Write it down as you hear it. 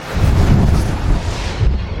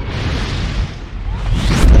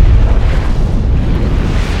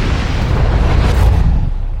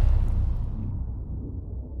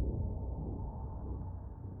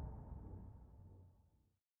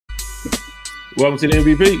Welcome to the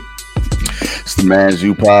MVP. It's the Man's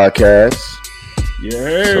You podcast.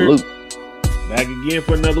 Yeah. Salute. Back again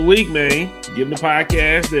for another week, man. Give them the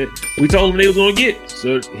podcast that we told them they was going to get.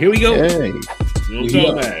 So here we go. Hey. You know what I'm talking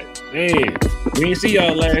about? Man, we didn't see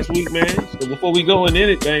y'all last week, man. So before we go into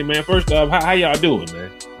anything, man, first off, how y'all doing, man?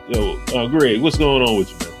 Yo, Greg, what's going on with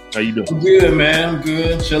you, man? How you doing? I'm good, man. I'm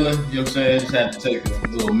good, chilling. You know what I'm saying? Just had to take a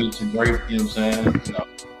little mental break. You know what I'm saying?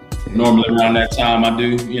 Normally around that time I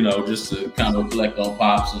do, just to kind of reflect on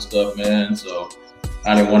pops and stuff, man. So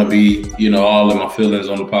I didn't want to be, all in my feelings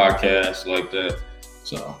on the podcast like that.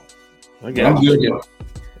 So I got you.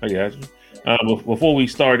 Before we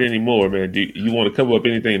start anymore, man, do you want to cover up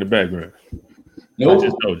anything in the background? Nope. I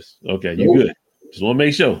just noticed. Okay, you good. Just want to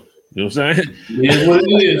make sure. You know what I'm saying? It is what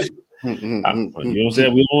it is. You know what I'm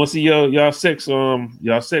saying? We don't want to see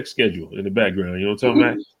y'all sex schedule in the background. You know what I'm talking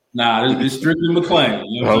about? Nah, it's strictly McLean.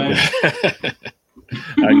 You know what I'm saying?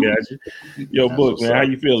 I got you. Yo, Book, man, how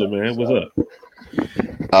you feeling, man? What's up?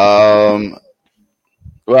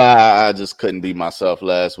 Well, I just couldn't be myself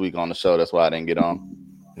last week on the show. That's why I didn't get on.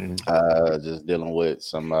 Just dealing with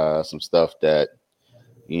some stuff that,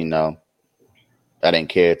 I didn't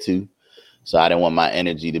care to. So I didn't want my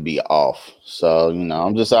energy to be off. So,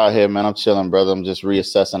 I'm just out here, man. I'm chilling, brother. I'm just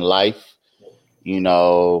reassessing life,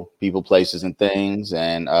 people, places, and things,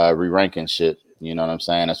 and re-ranking shit. You know what I'm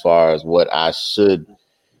saying? As far as what I should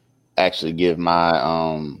actually give my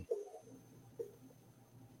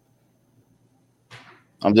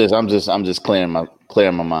I'm just clearing my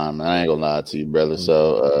mind, man. I ain't gonna lie to you, brother.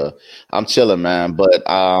 So I'm chilling, man. But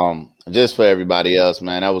just for everybody else,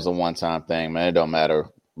 man, that was a one-time thing, man. It don't matter.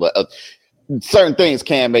 But certain things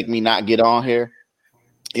can make me not get on here.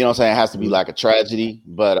 You know what I'm saying? It has to be like a tragedy.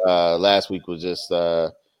 But last week was just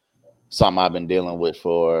something I've been dealing with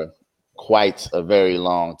for quite a very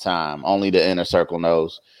long time. Only the inner circle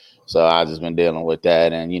knows. So I've just been dealing with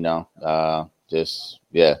that. And,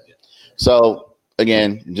 yeah. So,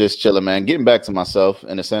 again, just chilling, man. Getting back to myself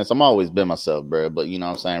in a sense. I'm always been myself, bro. But, you know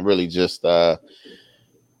what I'm saying? Really just going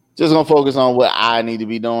to focus on what I need to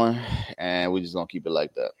be doing. And we're just going to keep it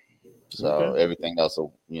like that. So everything else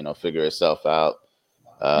will, figure itself out.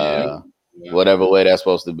 Whatever way that's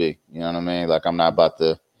supposed to be. You know what I mean? Like I ain't got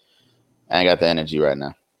the energy right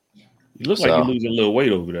now. You look like you're losing a little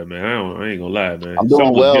weight over there, man. I ain't gonna lie, man. I'm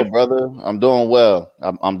doing well, brother. I'm doing well.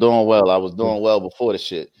 I'm doing well. I was doing well before the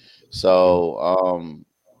shit. So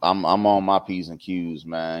I'm on my P's and Q's,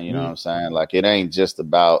 man. You know what I'm saying? Like it ain't just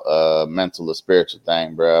about mental or spiritual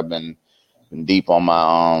thing, bro. I've been deep on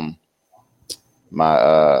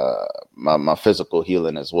my physical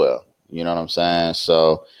healing as well. You know what I'm saying?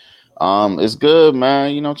 So it's good,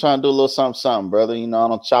 man. Trying to do a little something, brother. I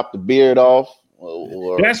don't chop the beard off.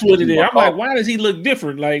 That's what it is. I'm like, why does he look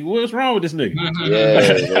different? Like, what's wrong with this nigga?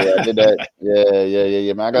 Yeah, I did that.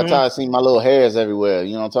 Yeah, man. I got tired of seeing my little hairs everywhere.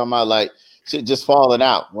 You know what I'm talking about? Like, shit just falling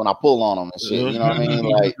out when I pull on them and shit. You know what I mean?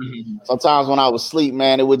 Like, sometimes when I was asleep,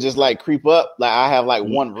 man, it would just like creep up. Like, I have like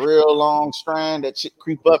one real long strand that shit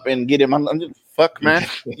creep up and get in my fuck, man.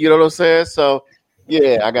 You know what I'm saying? So,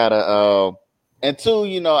 yeah, I gotta. And two,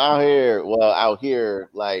 out here,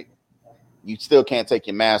 like, you still can't take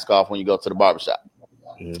your mask off when you go to the barbershop.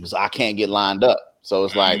 So I can't get lined up. So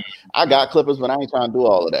it's like, I got clippers, but I ain't trying to do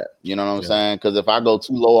all of that. You know what I'm saying? Because if I go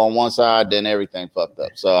too low on one side, then everything fucked up.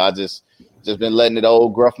 So I just been letting it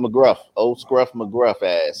old Scruff McGruff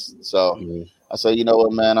ass. So I said, you know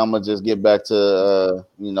what, man, I'm going to just get back to,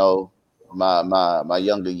 my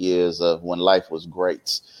younger years of when life was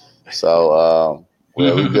great. So, we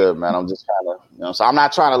good, man. I'm just trying to, so I'm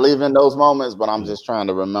not trying to live in those moments, but I'm just trying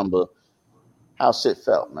to remember how shit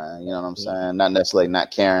felt, man. You know what I'm saying? Not necessarily not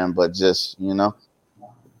caring, but just, on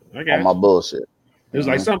my bullshit. It was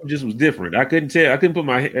like something just was different. I couldn't tell. I couldn't put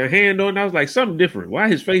my hand on it. I was like, something different. Why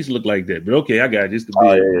his face look like that? But okay, I got it. Just the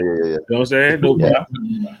beard. Yeah. You know what I'm saying? No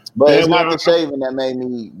problem. But it's not the shaving that made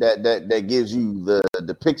me, that gives you the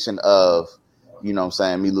depiction of, you know what I'm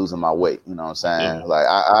saying, me losing my weight. You know what I'm saying? Yeah. Like,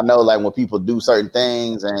 I know, like, when people do certain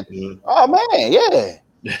things and, oh, man, yeah.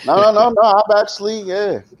 No, I've actually,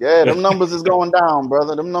 them numbers is going down,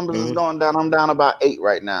 brother. Them numbers is going down. I'm down about 8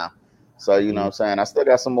 right now. So, you know what I'm saying? I still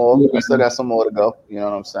got some more. To go. You know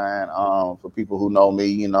what I'm saying? For people who know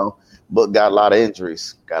me, Book got a lot of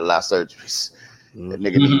injuries, got a lot of surgeries. That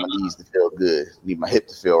nigga need my knees to feel good, need my hip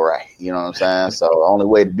to feel right. You know what I'm saying? So the only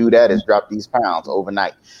way to do that is drop these pounds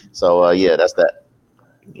overnight. So, that's that.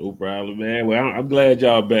 No problem, man. Well, I'm glad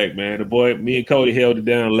y'all back, man. The boy, me and Cody held it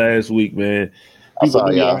down last week, man.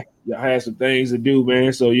 Y'all had some things to do,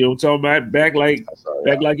 man. So you know what I'm talking about? Back like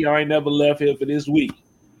y'all ain't never left here for this week.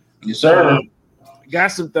 Yes, sir. Got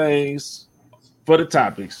some things for the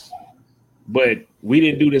topics but we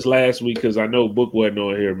didn't do this last week because I know Book wasn't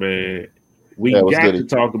on here, man. We got to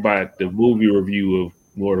talk about the movie review of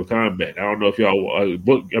Mortal Kombat. I don't know if y'all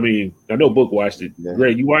Book. I mean, I know Book watched it. Yeah.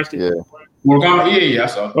 Greg, you watched it? Yeah. Mortal Kombat. Yeah, I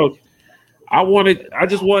saw it. Okay. I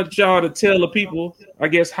just want y'all to tell the people, I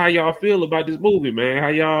guess, how y'all feel about this movie, man. How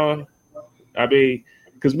y'all? I mean,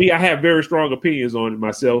 because I have very strong opinions on it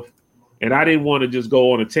myself, and I didn't want to just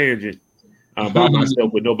go on a tangent by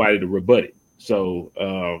myself with nobody to rebut it. So,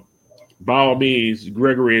 by all means,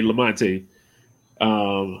 Gregory and Lamonte,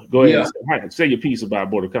 go ahead and say your piece about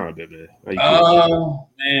Mortal Kombat, man.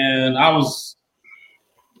 Man,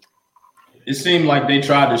 it seemed like they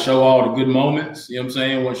tried to show all the good moments, you know what I'm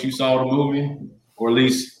saying, once you saw the movie, or at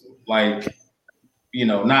least, like, you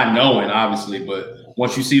know, not knowing, obviously, but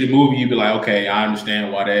once you see the movie, you be like, okay, I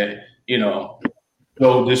understand why that, you know,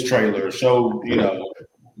 showed this trailer, showed, you know,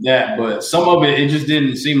 that, but some of it just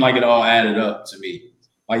didn't seem like it all added up to me.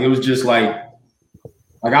 Like, it was just like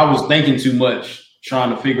I was thinking too much, trying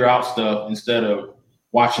to figure out stuff instead of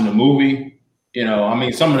watching the movie. You know, I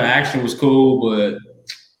mean, some of the action was cool, but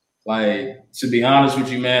like, to be honest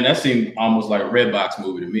with you, man, that seemed almost like a Redbox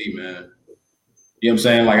movie to me, man. You know what I'm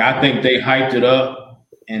saying? Like, I think they hyped it up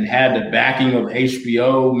and had the backing of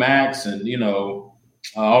HBO Max and, you know,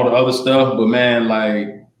 all the other stuff. But, man, like,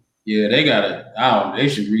 yeah, they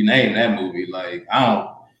should rename that movie. Like,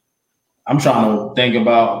 I'm trying to think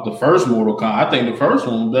about the first Mortal Kombat. I think the first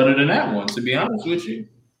one was better than that one, to be honest with you.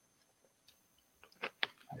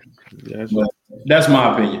 That's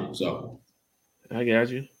my opinion. So I got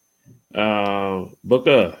you.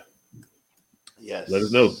 Booker. Yes. Let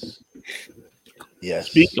us know.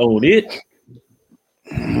 Yes. Speak on it.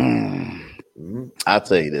 I'll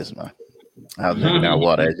tell you this, man. I'll drink that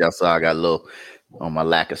water. As y'all saw, I got a little on my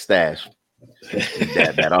lack of stash.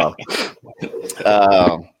 Dab that off.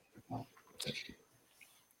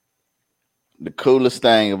 The coolest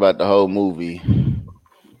thing about the whole movie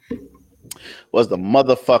was the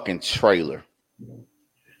motherfucking trailer.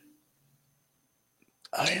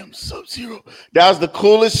 I am Sub-Zero. That was the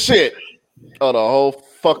coolest shit of the whole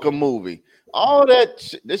fucking movie. All that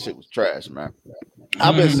shit, this shit was trash, man.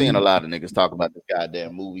 I've been seeing a lot of niggas talk about this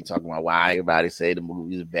goddamn movie, talking about why everybody say the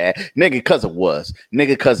movie is bad. Nigga, because it was. Nigga,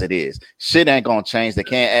 because it is. Shit ain't gonna change. They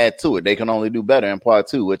can't add to it. They can only do better in part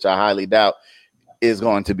 2, which I highly doubt is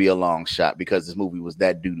going to be a long shot because this movie was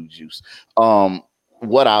that doo-doo juice.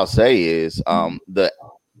 What I'll say is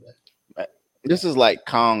this is like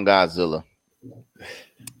Kong Godzilla.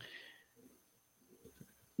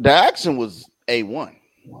 The action was A1.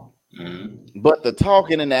 But the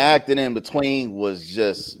talking and the acting in between was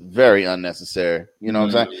just very unnecessary. You know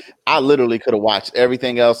what I'm saying? I literally could have watched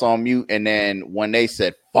everything else on mute, and then when they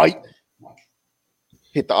said fight,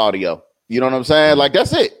 hit the audio. You know what I'm saying? Like,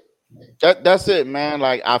 that's it. That's it, man.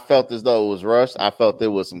 Like, I felt as though it was rushed. I felt there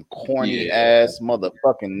was some corny ass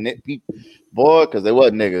motherfucking nitpick, boy, because they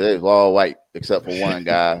wasn't niggas. They was all white except for one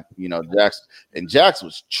guy. You know, Jax, and Jax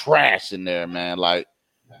was trash in there, man. Like,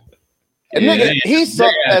 and nigga, he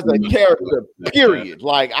sucked as a character, period.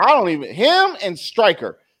 Like, I don't even, him and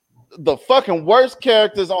Stryker, the fucking worst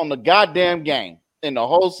characters on the goddamn game in the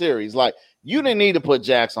whole series. Like, you didn't need to put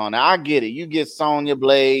Jax on there. I get it. You get Sonya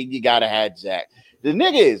Blade, you gotta have Jax. The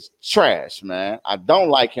nigga is trash, man. I don't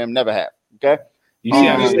like him, never have. Okay. You see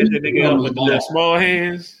how they set that nigga up with the little small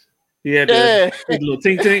hands? He had the little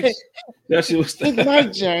tink tinks. That shit was Take my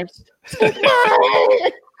James. Take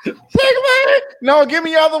my no, give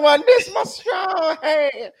me the other one. This my strong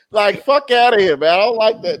hand. Like, fuck out of here, man. I don't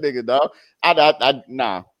like that nigga, dog.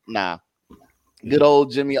 Nah. Good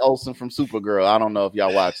old Jimmy Olsen from Supergirl. I don't know if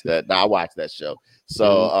y'all watched that. Nah, I watched that show.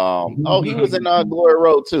 So, he was in Glory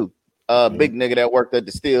Road too. Big nigga that worked at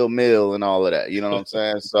the steel mill and all of that. You know what I'm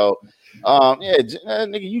saying? So,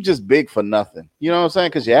 nigga, you just big for nothing. You know what I'm saying?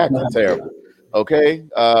 Because you're acting terrible. Okay.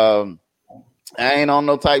 I ain't on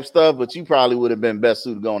no type stuff, but you probably would have been best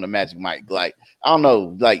suited going to Magic Mike. Like, I don't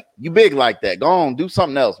know, like, you big like that. Go on, do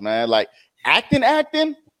something else, man. Like, acting, that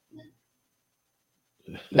ain't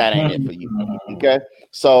it for you. Okay.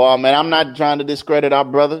 So, and I'm not trying to discredit our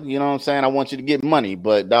brother. You know what I'm saying? I want you to get money,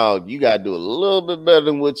 but dog, you gotta do a little bit better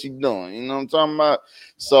than what you're doing. You know what I'm talking about?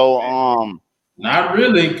 So, not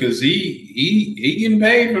really, because he getting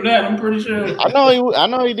paid for that. I'm pretty sure. I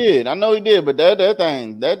know he did. But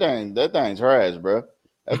that thing's trash, bro.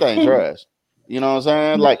 That thing's trash. You know what I'm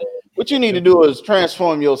saying? Like, what you need to do is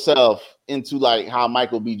transform yourself into like how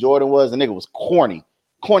Michael B. Jordan was. The nigga was corny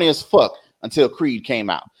as fuck until Creed came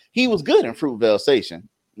out. He was good in Fruitvale Station.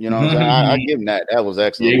 You know what I'm saying? I give him that. That was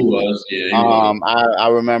excellent. Yeah, he was. Yeah, he was. I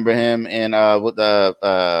remember him in with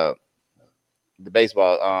the the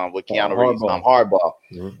baseball with Keanu Reeves, Hardball.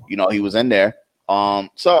 Mm-hmm. You know, he was in there.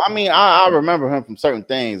 So I mean, I remember him from certain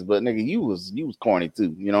things, but nigga, you was corny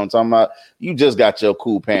too. You know what I'm talking about? You just got your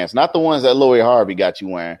cool pants, not the ones that Lori Harvey got you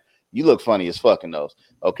wearing. You look funny as fuck in those.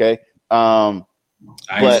 Okay. No,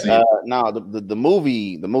 the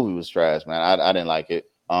movie was trash, man. I didn't like it.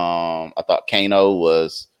 I thought Kano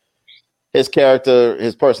was his character,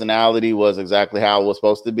 his personality was exactly how it was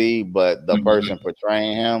supposed to be, but the person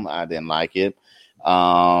portraying him, I didn't like it.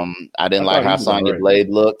 I didn't like how Sonya Blade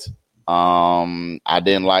looked. I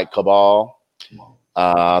didn't like Cabal.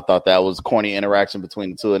 I thought that was a corny interaction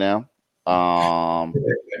between the two of them.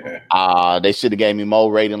 They should have gave me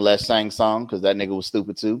more rating, less sang song, because that nigga was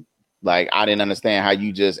stupid too. Like, I didn't understand how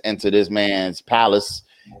you just enter this man's palace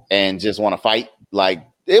and just want to fight. Like,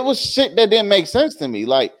 it was shit that didn't make sense to me.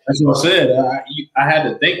 Like, that's what I said. I had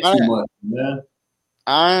to think too much, man.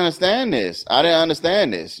 I understand this. I didn't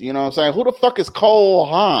understand this. You know what I'm saying? Who the fuck is Cole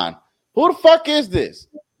Haan? Who the fuck is this?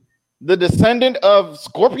 The descendant of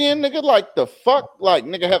Scorpion, nigga? Like, the fuck? Like,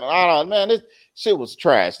 nigga, I don't know, man, this shit was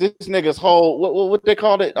trash. This nigga's whole, what they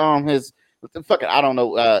called it? His, fucking, I don't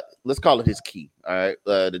know. Let's call it his key. All right.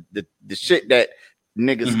 The shit that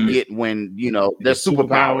niggas get when, you know, they're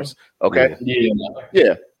superpowers. Okay.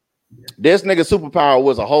 Yeah. This nigga superpower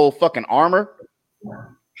was a whole fucking armor.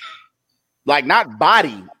 Like, not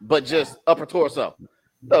body, but just upper torso.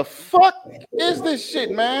 The fuck is this shit,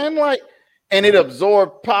 man? Like, and it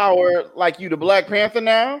absorbed power like you the Black Panther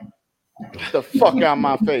now? The fuck out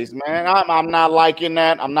my face, man. I'm not liking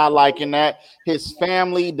that. I'm not liking that. His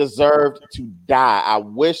family deserved to die. I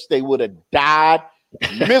wish they would have died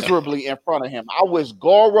miserably in front of him. I wish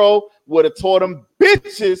Goro would have tore them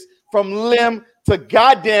bitches from limb to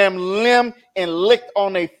goddamn limb and licked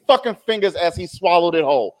on their fucking fingers as he swallowed it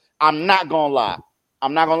whole. I'm not gonna lie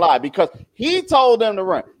because he told them to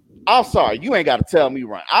run. I'm sorry, you ain't got to tell me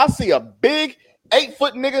run. I see a big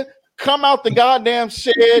 8-foot nigga come out the goddamn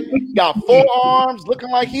shed, got 4 arms,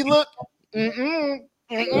 looking like he looked.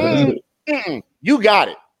 You got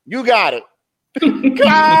it.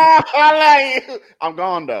 I'm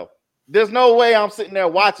gone though. There's no way I'm sitting there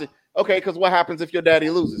watching. Okay, because what happens if your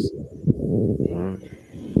daddy loses? You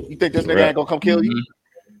think this nigga ain't gonna come kill you?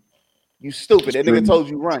 You stupid. That nigga told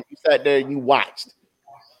you run. You sat there and you watched.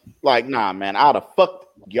 Like, nah, man, I'd have fucked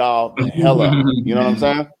y'all the hell up. You know what I'm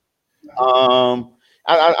saying?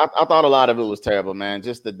 I thought a lot of it was terrible, man.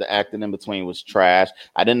 Just the acting in between was trash.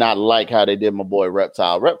 I did not like how they did my boy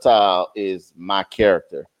Reptile. Reptile is my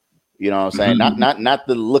character. You know what I'm saying? Not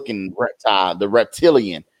the looking reptile, the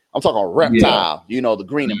reptilian. I'm talking Reptile. Yeah. You know, the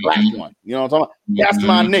green and black one. You know what I'm talking about? That's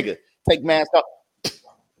my nigga. Take mask off.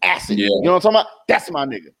 Acid. Yeah. You know what I'm talking about? That's my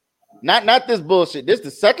nigga. Not this bullshit. This the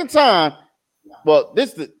second time. Well,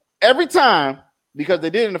 every time, because they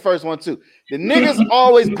did in the first one too. The nigga's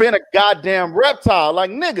always been a goddamn reptile. Like,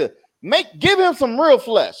 nigga, give him some real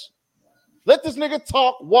flesh. Let this nigga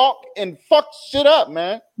talk, walk, and fuck shit up,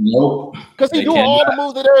 man. Nope. Because he do all the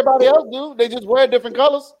moves that everybody else do. They just wear different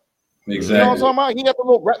colors. Exactly. You know what I'm talking about? He got the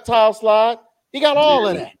little reptile slide. He got all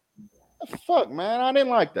of that. Fuck, man. I didn't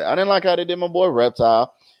like that. I didn't like how they did my boy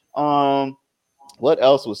Reptile. What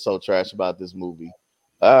else was so trash about this movie?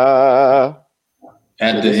 At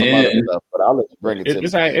the end, stuff, but I'll let you bring it to me.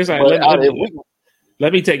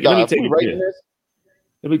 Let me take it from here.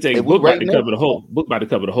 Let me take it. Book about to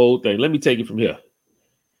cover the whole thing. Let me take it from here.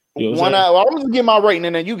 You know I'm gonna give my rating,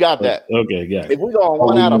 and then you got that. Okay, got it. If we go on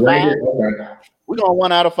 1 out of 5, we're going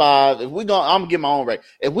 1 out of 5. If we go, I'm gonna give my own rating.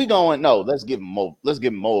 If we going, no, let's give him more. Let's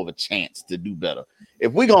give him more of a chance to do better.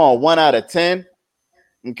 If we go on 1 out of 10,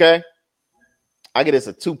 okay, I get this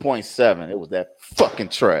a 2.7. It was that fucking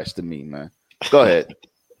trash to me, man. Go ahead.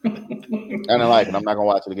 I didn't like it. I'm not gonna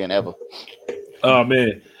watch it again ever. Oh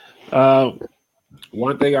man.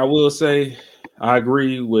 One thing I will say, I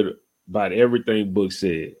agree with about everything Book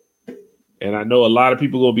said. And I know a lot of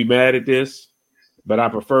people gonna be mad at this, but I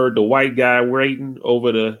preferred the white guy rating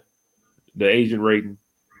over the Asian rating.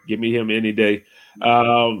 Give me him any day.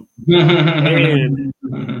 And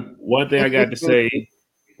one thing I got to say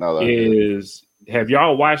is, have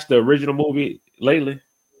y'all watched the original movie lately?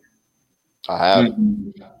 I have.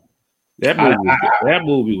 That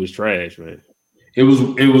movie was trash, man. It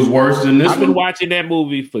was worse than this. I've been watching that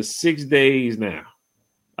movie for 6 days now.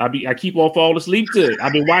 I keep on falling asleep to it.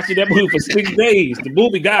 I've been watching that movie for 6 days. The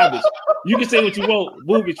movie garbage. You can say what you want.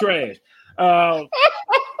 Movie trash. Now,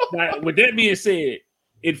 with that being said,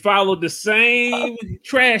 it followed the same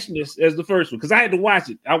trashness as the first one because I had to watch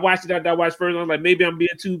it. I watched it after I watched first one. I'm like, maybe I'm being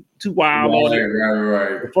too wild on it.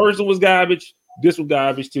 Right. The first one was garbage. This was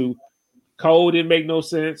garbage too. Cole didn't make no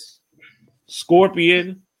sense.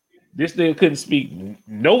 Scorpion This nigga couldn't speak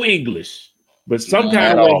no English, but some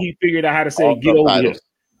kind of way he figured out how to say "get over here."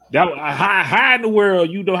 That high in the world,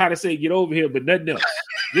 you know how to say "get over here," but nothing else.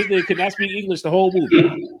 This nigga could not speak English the whole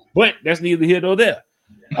movie, but that's neither here nor there.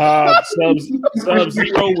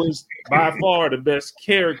 Sub-Zero was by far the best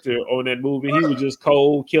character on that movie. He was just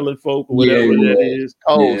cold, killing folk or whatever that is.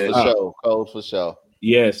 Cold for sure.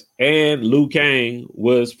 Yes, and Liu Kang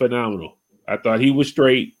was phenomenal. I thought he was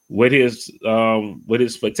straight with his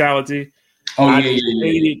fatality. I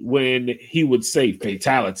hated when he would say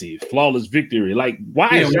fatality, flawless victory. Like, why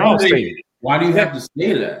is y'all saying it? Why do you have to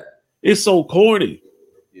say that? It's so corny.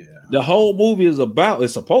 Yeah. The whole movie is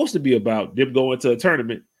supposed to be about them going to a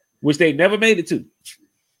tournament, which they never made it to.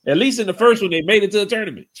 At least in the first one, they made it to a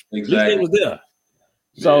tournament. Exactly. It was there.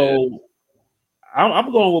 So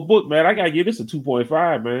I'm going with Book, man. I gotta give this a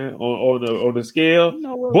 2.5, man, on the scale.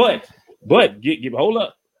 But hold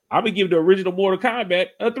up. I'm gonna give the original Mortal Kombat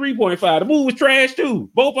a 3.5. The movie was trash too.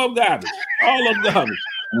 Both of them garbage. All of them garbage.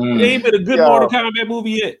 It ain't been a good Mortal Kombat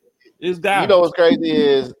movie yet. It's garbage. You know what's crazy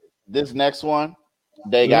is this next one,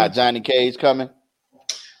 they got Johnny Cage coming.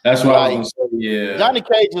 That's what I was gonna say. Yeah. Johnny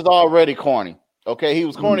Cage is already corny. Okay, he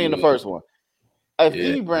was corny in the first one. If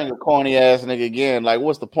you bring a corny ass nigga again, like,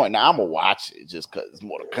 what's the point? Now I'm gonna watch it just because it's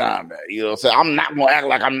Mortal Kombat. You know what I'm saying? I'm not gonna act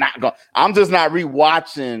like I'm just not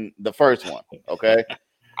rewatching the first one. Okay.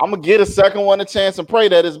 I'm gonna get a second one a chance and pray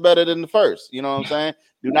that it's better than the first. You know what I'm saying?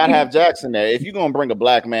 Do not have Jackson there. If you're gonna bring a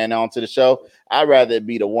black man onto the show, I'd rather it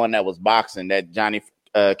be the one that was boxing that Johnny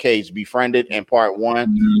Cage befriended in part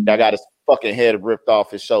one. That got his fucking head ripped off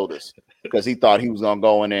his shoulders because he thought he was gonna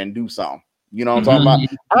go in there and do something. You know what I'm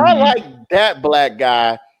talking about? I like that black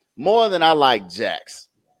guy more than I like Jax.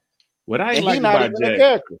 What I didn't like about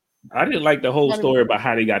Jax, I didn't like the whole story about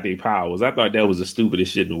how they got their powers. I thought that was the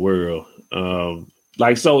stupidest shit in the world.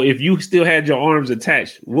 Like, so if you still had your arms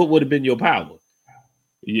attached, what would have been your power?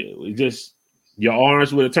 Just your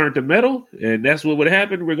arms would have turned to metal, and that's what would have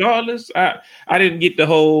happened regardless. I didn't get the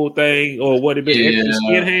whole thing, or what it been extra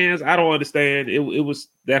skin hands. I don't understand. It was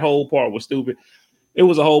that whole part was stupid. It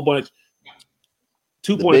was a whole bunch.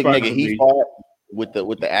 2.5. Big nigga he fought with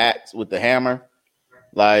the axe, with the hammer.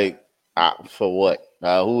 Like, for what?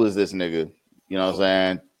 Who is this nigga? You know what I'm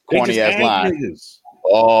saying? Corny ass line. Niggas.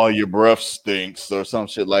 Oh, your breath stinks or some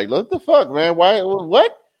shit like. What the fuck, man? Why?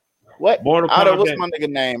 What? Mortal Kombat. What's my nigga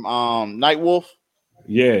name? Nightwolf.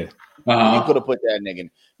 Yeah. You could have put that nigga.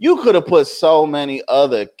 You could have put so many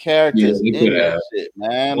other characters in that shit,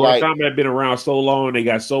 man. Mortal Kombat been around so long, they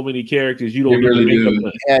got so many characters. You don't really make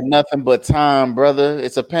up. Had nothing but time, brother.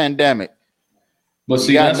 It's a pandemic. But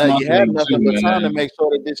see, you had nothing but time to make sure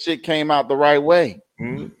that this shit came out the right way.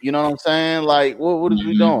 Mm-hmm. You know what I'm saying? Like, what is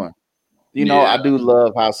we doing? You know, I do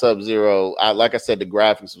love how Sub-Zero. Like I said, the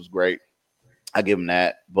graphics was great. I give him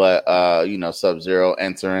that. But Sub-Zero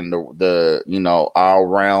entering the our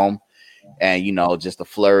realm. And just the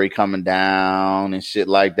flurry coming down and shit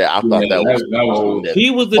like that. I thought that was cool. He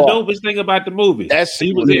was the dopest thing about the movie. That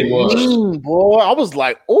shit was boy. I was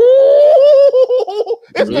like, ooh,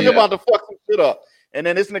 this nigga about to fuck some shit up. And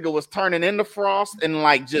then this nigga was turning into Frost and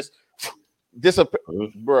like just disappear,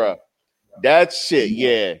 bruh. That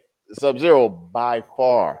shit, Sub-Zero by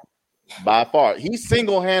far. He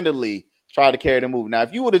single-handedly tried to carry the movie. Now,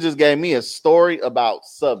 if you would have just gave me a story about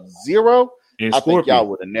Sub-Zero, I think y'all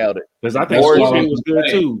would have nailed it. Because I think Scorpion was good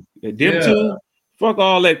too. And them two, fuck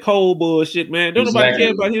all that cold bullshit, man. Don't nobody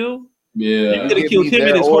care about him. Yeah, you could have killed him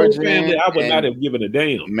and his whole family. I would not have given a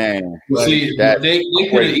damn, man. Well, see, they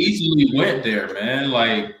could have easily went there, man.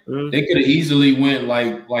 Like they could have easily went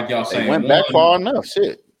like y'all saying. They went back far enough,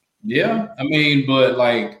 shit. Yeah, I mean, but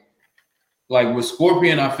like with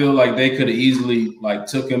Scorpion, I feel like they could have easily like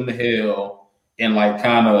took him to hell and like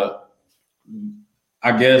kind of.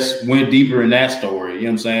 I guess went deeper in that story. You know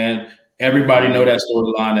what I'm saying? Everybody know that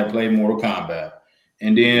storyline that played Mortal Kombat.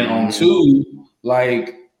 And then on 2,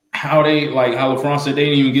 like how LeFron said they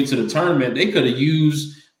didn't even get to the tournament. They could have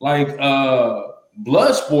used like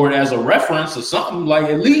Bloodsport as a reference or something. Like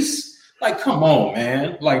at least like come on,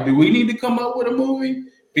 man. Like do we need to come up with a movie?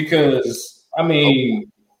 Because I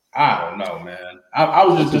mean, I don't know, man. I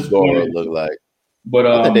was just disappointed. Look like. But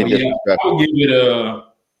I'll give it a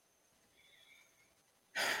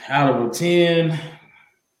out of a 10, I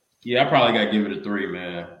probably got to give it a 3,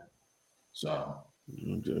 man. So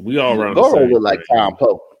we all around the same. Goro look like Tom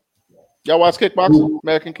Pope. Y'all watch kickboxing?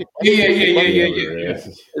 American kickboxing? Yeah.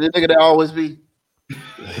 Is the nigga that always be?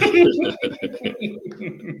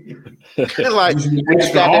 It's like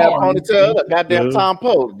goddamn ponytail, goddamn Tom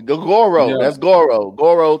Pope. Goro, that's Goro.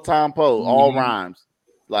 Goro, Tom Pope, all rhymes.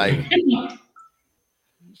 Like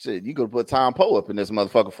Shit, you could put Tom Poe up in this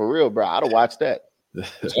motherfucker for real, bro. I'd have watched that.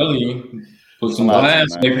 Telling you, put some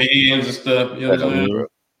glass in their hands and stuff. You know what I'm saying?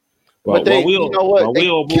 But you know what? They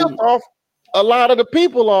killed off a lot of the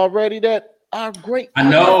people already that are great. I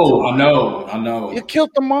know. You killed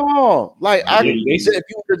them all. Like if you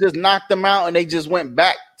would have just knocked them out and they just went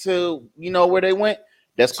back to where they went,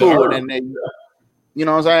 that's cool. And then you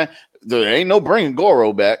know what I'm saying? There ain't no bringing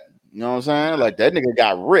Goro back. You know what I'm saying? Like that nigga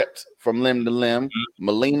got ripped from limb to limb. Mm-hmm.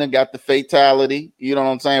 Melina got the fatality. You know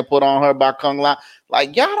what I'm saying? Put on her by Kung Lao.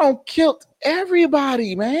 Like y'all don't killed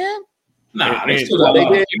everybody, man. Nah, they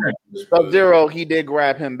did. Sub-Zero, he did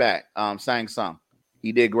grab him back. Sang Sung,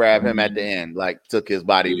 he did grab him at the end. Like took his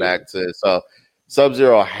body back to. So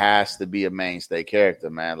Sub-Zero has to be a mainstay character,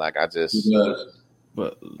 man. Like I just.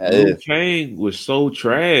 But Liu Kang was so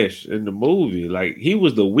trash in the movie. Like he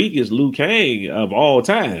was the weakest Liu Kang of all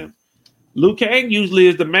time. Liu Kang usually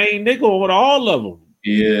is the main nigga on all of them.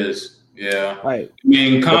 He is, yeah. Right. I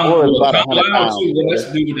mean, Kung Lao too. That's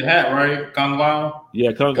the dude with the hat, right? Kung Lao.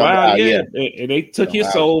 Yeah, Kung Lao. Yeah, and they took his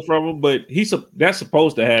soul from him, but that's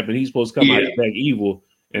supposed to happen. He's supposed to come out back evil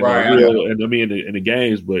and and I mean in the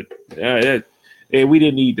games, but we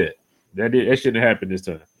didn't need that. That shouldn't have happened this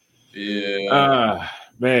time. Yeah.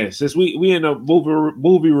 Man, since we in a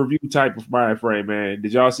movie review type of mind frame, man,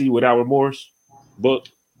 did y'all see Without Remorse book?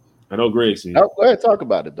 I know Greg seen it. Oh, go ahead, talk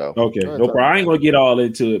about it though. Okay, no problem. I ain't gonna get all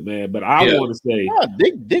into it, man. But I want to say,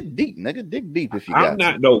 dig deep, nigga, dig deep if you got. I'm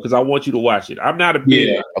not because I want you to watch it. I'm not a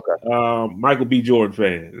big Michael B. Jordan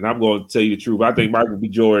fan, and I'm going to tell you the truth. I think Michael B.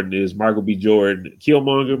 Jordan is Michael B. Jordan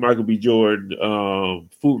Killmonger, Michael B. Jordan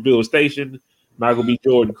Fruitville Station, Michael B.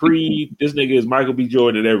 Jordan Creed. This nigga is Michael B.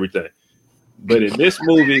 Jordan and everything. But in this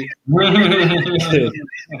movie, this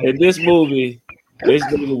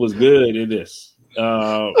nigga was good in this.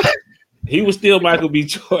 He was still Michael B.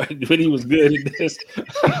 Jordan, but he was good in this.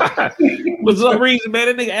 For some reason, man,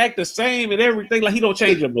 that nigga act the same and everything. Like he don't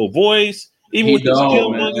change up no voice. Even with his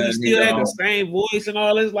Killmonger, he still had the same voice and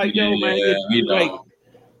all this. Like, yo, man, like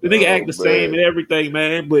the nigga act the same and everything,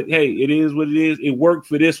 man. But hey, it is what it is. It worked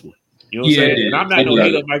for this one. You know what I'm saying? And I'm not gonna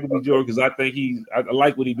hate on Michael B. Jordan because I think I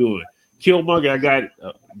like what he's doing. Killmonger, I got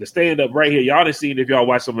the stand up right here. Y'all done seen it if y'all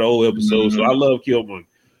watch some of the old episodes. So I love Killmonger.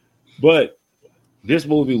 But this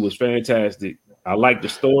movie was fantastic. I like the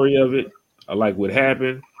story of it. I like what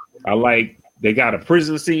happened. I like they got a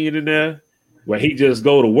prison scene in there where he just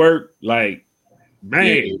go to work. Like,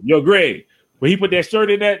 man, yo, Greg, when he put that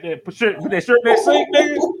shirt in put that shirt in that sink,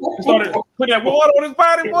 nigga, he started putting that water on his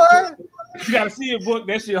body, boy. You gotta see it, book.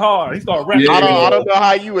 That shit hard. He started rapping. I don't know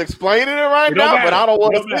how you explaining it right now, but I don't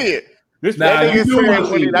want to see it. That nigga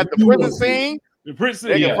said when at the prison scene. The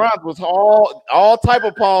prison scene, was all type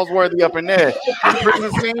of pause worthy up in there. The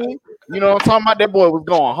prison scene, you know what I'm talking about? That boy was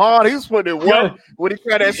going hard. He was putting it work. When he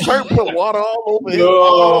had that shirt, put water all over his You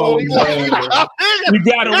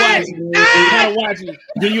gotta watch it. You gotta watch it.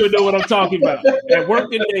 Then you'll know what I'm talking about. At work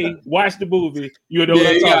today, watch the movie. You'll know what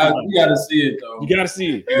I'm talking about. You gotta see it though. You gotta see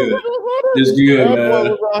it. It's good, man. That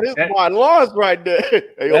boy was on his lost right there.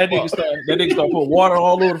 That nigga start putting water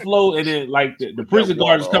all over the floor, and then like the prison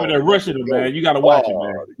guards coming there rushing him, man. You gotta watch it,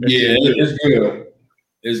 man. It's good.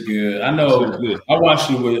 It's good. I know. I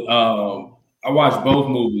watched it with. I watched both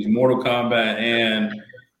movies, Mortal Kombat and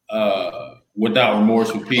Without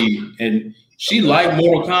Remorse with P. And she liked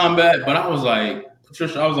Mortal Kombat, but I was like,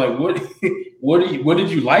 Patricia, what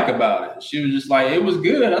did you like about it? She was just like, it was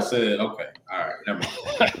good. I said, okay, all right, never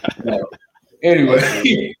mind.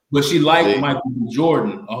 Anyway, but she liked Michael B.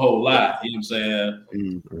 Jordan a whole lot. You know what I'm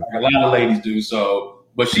saying? Like a lot of ladies do. So,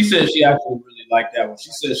 but she said she actually really liked that one.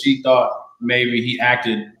 She said she thought maybe he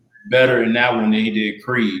acted better in that one than he did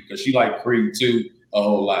Creed, because she liked Creed too a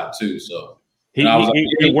whole lot too. So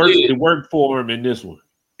it worked for him in this one.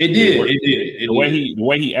 It did. The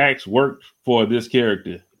way he acts worked for this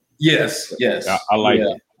character. Yes. I like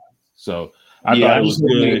it. So I thought it was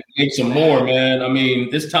good. Make some more, man. I mean,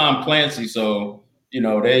 it's Tom Clancy, so you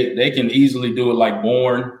know they can easily do it like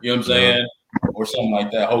Bourne. You know what I'm saying, or something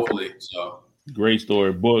like that. Hopefully, so. Great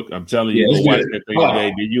story book. I'm telling you, go watch that thing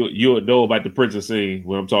today. You'll know about the prison scene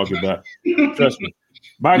what I'm talking about. Trust me.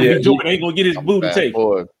 Michael B. Jordan ain't gonna get his booty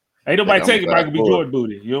taken. Ain't nobody taking Michael B. Jordan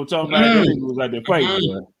booty. You know what I'm talking about? He was like that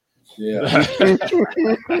fighting.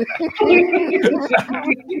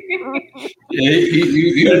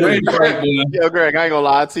 Yo, Greg, I ain't gonna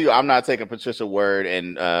lie to you. I'm not taking Patricia word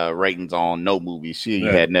and ratings on no movie. She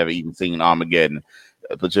had never even seen Armageddon.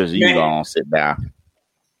 Patricia, you gonna sit down.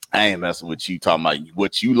 I ain't messing with you talking about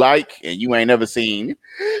what you like and you ain't never seen.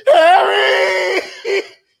 Harry!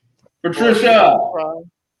 Patricia.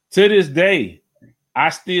 To this day, I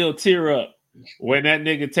still tear up when that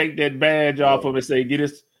nigga take that badge off him and say, "Get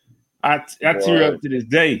us," I tear up to this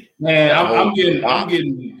day. Man, I'm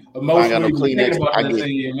getting emotionally thinking about that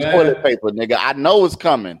thing, man. Toilet paper, nigga. I know it's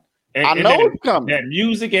coming. It's coming. That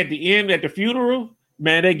music at the end at the funeral,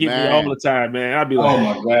 man, they get me all the time, man. I'll be like, oh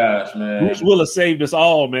my gosh, man. Bruce Willis saved us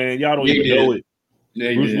all, man. Y'all don't even know it.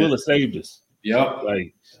 Bruce Willis saved us. Yep.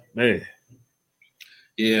 Like, man.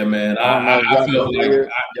 Yeah, man. I feel like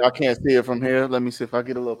y'all can't see it from here. Let me see if I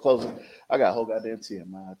get a little closer. I got a whole goddamn tear,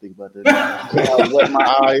 man. I think about that. What my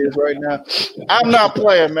eye is right now. I'm not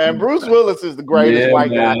playing, man. Bruce Willis is the greatest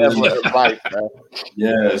white guy ever in life, man.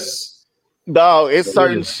 Yes. Dog, it's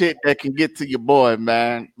certain shit that can get to your boy,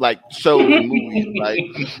 man. Like shows and movies. Like,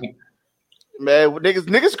 man,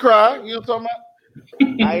 niggas cry. You know what I'm talking about?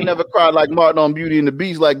 I ain't never cried like Martin on Beauty and the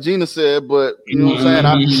Beast, like Gina said, but you know what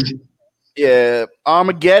I'm saying?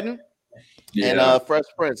 Armageddon and Fresh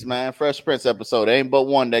Prince, man. Fresh Prince episode. There ain't but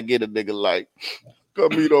one that get a nigga like, come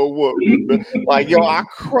me don't what? Like, yo, I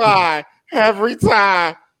cry every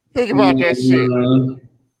time. Think about that shit.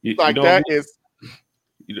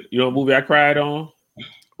 You know what movie I cried on?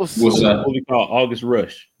 What's that? A movie called August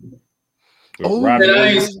Rush. I want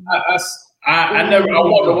to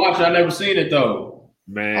watch it. I never seen it though.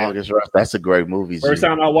 Man, August Rush, that's a great movie. First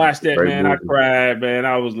time I watched that, man, movie. I cried, man.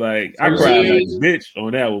 I was like, I cried like a bitch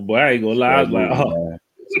on that one, boy. I ain't gonna lie. I was like, oh,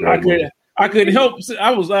 I couldn't help.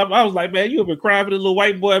 I was like, man, you have been crying for the little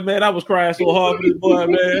white boy, man. I was crying so hard for this boy,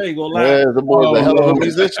 man. I ain't gonna lie. Yeah, the boy's a hell of a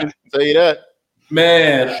musician. Tell you that.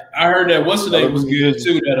 Man, I heard that what's the name was good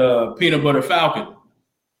too. That Peanut Butter Falcon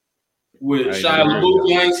with Shia LaBeouf.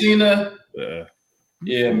 You ain't seen that?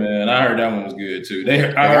 Yeah, man. I heard that one was good too. I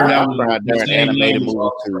heard that one was an animated movie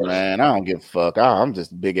too, man. I don't give a fuck. I'm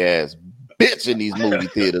just a big ass bitch in these movie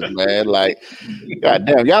theaters, man. Like,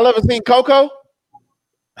 goddamn, y'all ever seen Coco?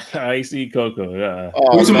 I ain't seen Coco. Yeah.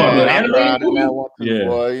 Oh, man, I cried in that one too,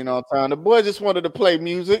 boy. You know what I'm saying? The boy just wanted to play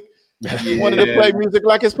music. He wanted to play music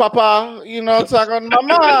like his papa, you know, talking on my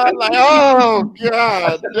mind. Like, oh,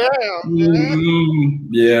 God damn. Man.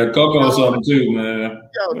 Yeah, Coco something too, man.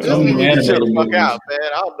 Yo, just need to chill the fuck out, man.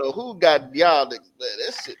 I don't know who got y'all. That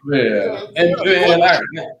shit. Yeah. And man,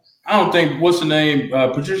 I don't think, what's the name?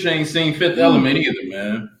 Patricia ain't seen Fifth Element either,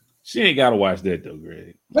 man. She ain't got to watch that, though,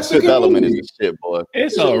 Greg. Fifth Element is the shit, boy.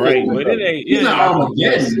 It's all right, but it ain't. It's not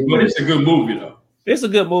Armageddon, but it's a good movie, though. It's a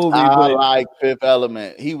good movie. I like Fifth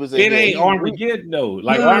Element. He was. It ain't Armageddon though.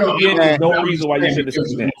 Like Armageddon is no reason why you should have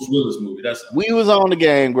seen that. Willis movie. We was on the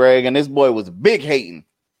game, Greg, and this boy was big hating.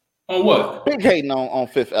 On what? Big hating on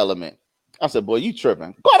Fifth Element. I said, "Boy, you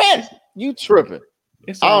tripping? Go ahead, you tripping."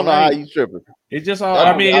 I don't know how you tripping. It's just all.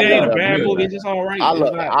 I mean, it ain't a bad movie. It's just all right.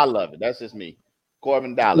 I love it. That's just me.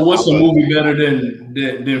 Corbin Dallas. Well, what's the movie better than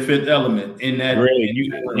Fifth Element in that?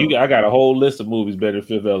 Really, I got a whole list of movies better than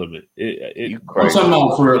Fifth Element. I'm talking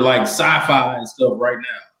about for like sci-fi and stuff right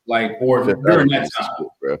now, like or during that time.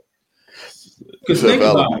 Because think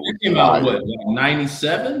about it, it came out what, like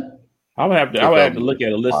 97? I would have to look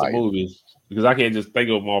at a list of movies because I can't just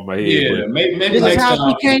think of them off my head. Yeah, maybe this is how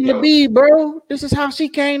she came to be, bro. This is how she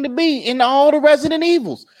came to be in all the Resident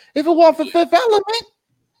Evils. If it weren't for Fifth Element.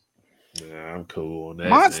 Yeah, I'm cool on that.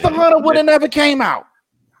 Monster Hunter would have never came out.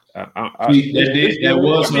 It's all right.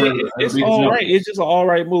 It's just an all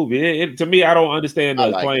right movie. To me, I don't understand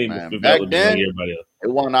the claim. Back then, everybody else.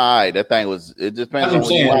 It wasn't all right. That thing was. It just depends on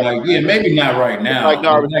what you like. Like, maybe not right now. It's like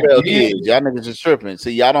Garbage Pail Kids. Y'all niggas just tripping.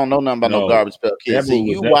 See, y'all don't know nothing about no Garbage Pail Kids. See,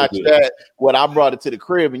 you watched that. What I brought it to the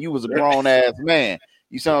crib, and you was a grown ass man.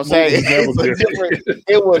 You see what I'm saying? It was different.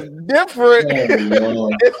 It was different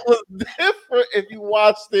if you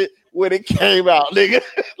watched it when it came out, nigga.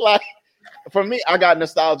 Like, for me, I got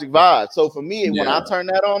nostalgic vibes. So for me, when I turn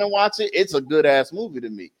that on and watch it, it's a good ass movie to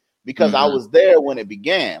me because I was there when it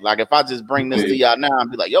began. Like, if I just bring this to y'all now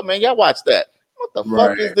and be like, yo, man, y'all watch that. What the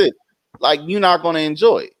fuck is this? Like, you're not going to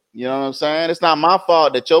enjoy it. You know what I'm saying? It's not my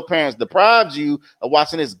fault that your parents deprived you of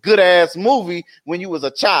watching this good ass movie when you was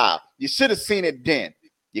a child. You should have seen it then.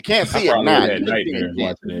 You can't see it now. Watching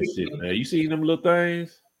that shit, man. You seen them little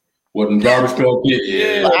things? What in Garbage Pail Kid?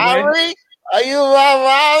 Yeah. Larry? Are you my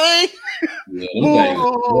Larry?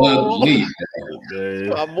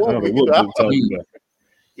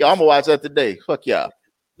 Yo, I'm gonna watch that today. Fuck y'all.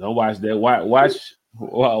 Don't watch that. Watch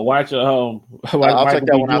Michael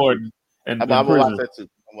B. Jordan and I'm gonna watch that too.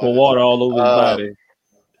 Pour water all over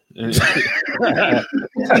his body.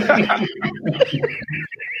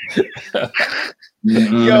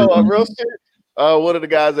 Yo, real shit. One of the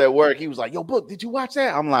guys at work, he was like, "Yo, Book, did you watch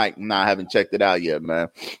that?" I'm like, "Nah, I haven't checked it out yet, man."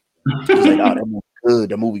 He's like, "Oh, that movie good.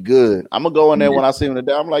 That movie good." I'm gonna go in there when I see him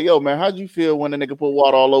today. I'm like, "Yo, man, how'd you feel when the nigga put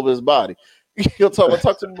water all over his body?" He'll talk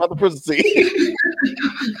to me about the prison scene.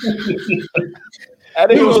 I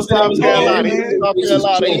think he was South Carolina.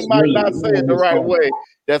 He might not say it the right way.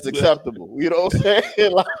 That's acceptable. You know what I'm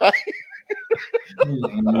saying?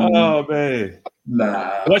 Oh man.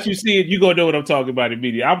 Nah. Once you see it, you gonna know what I'm talking about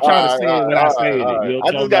immediately. I'm trying to say it when I say it. You know,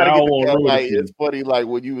 I just gotta get it's funny, like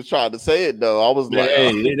when you was trying to say it though. I was like,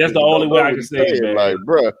 hey, that's the only way I can say it, man. Like,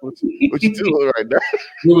 bro, what you doing right now?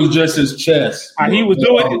 It was just his chest. He was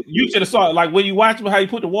doing it. You should have saw it. Like when you watch him, how he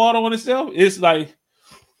put the water on himself. It's like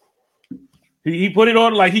he put it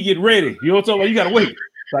on like he get ready. You know what I'm talking about? You gotta wait.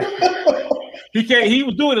 Like, he can't. He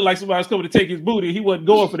was doing it like somebody was coming to take his booty. He wasn't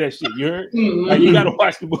going for that shit. You heard? Like you got to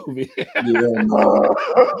watch the movie.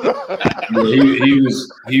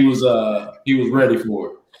 He was ready for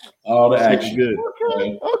it. All the action. Good.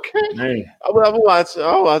 Okay. Man. I'm gonna watch.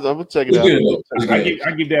 I'm gonna check it out.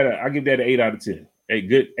 I give that an 8 out of 10. Hey,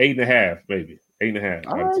 good 8.5, baby. 8.5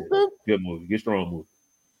 out of 10. Good movie. Good strong movie.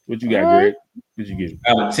 What you got, Greg? What you give?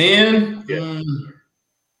 Out of 10, yeah.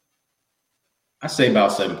 I say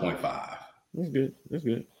about 7.5. That's good. You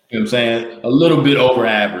know what I'm saying? A little bit over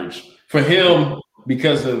average for him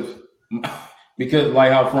because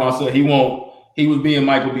like how Franz said, he was being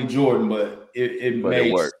Michael B. Jordan, but it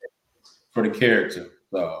made sense for the character.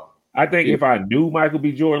 So I think if I knew Michael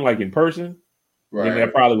B. Jordan like in person, then I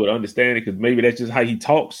probably would understand it because maybe that's just how he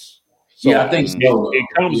talks. So I think so. It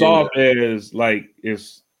comes off as like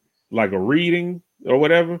it's like a reading or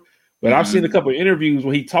whatever. But I've seen a couple of interviews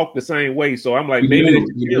where he talked the same way, so I'm like, maybe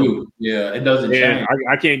it doesn't change.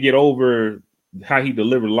 I can't get over how he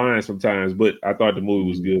delivered lines sometimes, but I thought the movie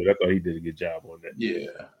was good. I thought he did a good job on that. Yeah.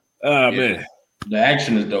 Man, the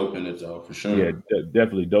action is dope in it though, for sure. Yeah,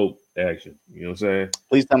 definitely dope action. You know what I'm saying?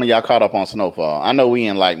 Please tell me y'all caught up on Snowfall. I know we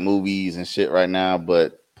in like movies and shit right now,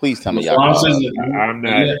 but please tell me y'all caught up. I'm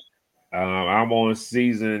not. I'm on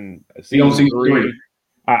season 3.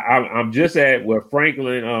 I'm just at where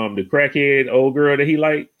Franklin, the crackhead old girl that he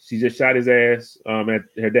liked, she just shot his ass at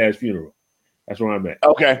her dad's funeral. That's where I'm at.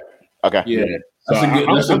 Okay. Yeah. So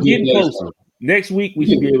I'm getting closer. Next week we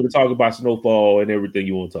should be able to talk about Snowfall and everything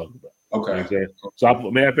you want to talk about. Okay. You know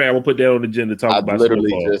so matter of fact, we'll put that on the agenda to talk about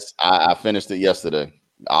Snowfall. I finished it yesterday.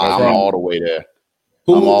 I'm all the way there.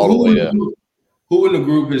 Who in the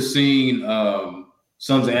group has seen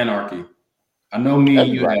Sons of Anarchy? I know me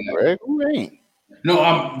and you have. Greg. Who ain't?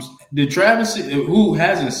 No, did Travis? Who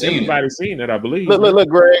hasn't seen Everybody's seen it, I believe. Look,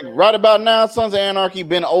 Greg. Right about now, Sons of Anarchy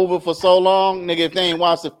been over for so long, nigga. If they ain't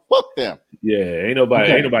watched it, fuck them. Yeah, ain't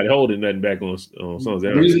nobody holding nothing back on Sons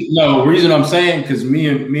of Anarchy. Reason I'm saying because me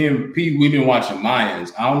and Pete, we've been watching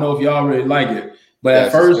Mayans. I don't know if y'all really like it, but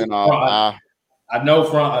at first, I know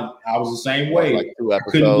I was the same way. Like 2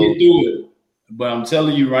 episodes. Couldn't get through it, but I'm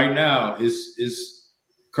telling you right now, it's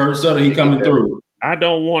Kurt Sutter. He coming through. I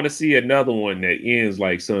don't want to see another one that ends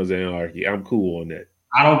like Sons of Anarchy. I'm cool on that.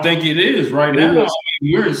 I don't think it is right now.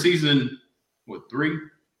 We're in season 3.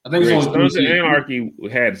 I think it's on Sons of Anarchy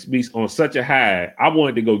had me on such a high. I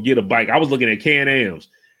wanted to go get a bike. I was looking at Can-Ams,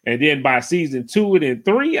 and then by season 2 and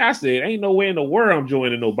 3, I said, "Ain't no way in the world I'm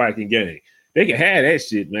joining no biking gang. They can have that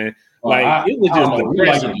shit, man." Like it was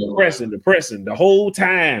just depressing the whole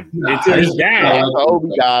time until he died.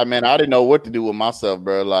 Obi died, man. I didn't know what to do with myself,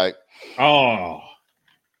 bro. Like,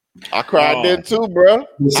 I cried then too, bro.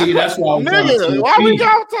 See, that's why I'm nigga. Why we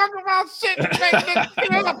gotta talk about shit?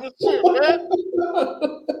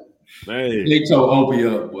 Man. They told Obi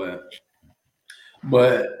up,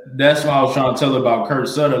 but that's why I was trying to tell her about Kurt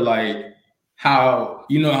Sutter, like how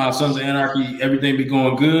Sons of Anarchy, everything be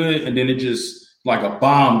going good, and then it just like a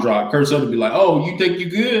bomb drop. Kurt Sutter be like, "Oh, you think you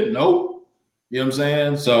good? Nope." You know what I'm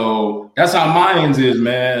saying? So that's how Mayans is,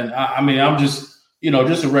 man. I mean, I'm just.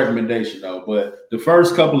 Just a recommendation though. But the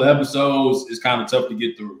first couple of episodes is kind of tough to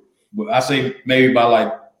get through. But I say maybe by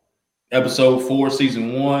like episode 4,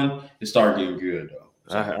 season 1, it started getting good though.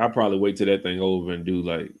 So. I'll probably wait till that thing over and do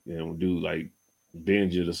like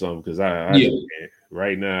binge it or something because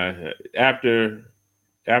right now after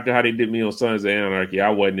how they did me on Sons of Anarchy,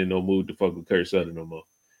 I wasn't in no mood to fuck with Kurt Sutter no more.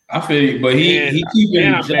 I feel you, but he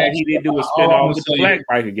keeping. I'm glad he didn't do a spinoff with the black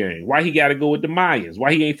biker gang. Why he got to go with the Mayans?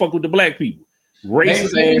 Why he ain't fuck with the black people?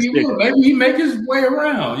 Racist maybe he make his way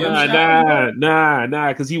around. Nah,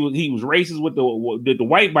 because he was racist with the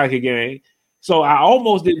white biker gang. So I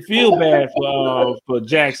almost didn't feel bad for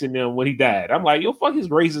Jackson them when he died. I'm like, yo, fuck his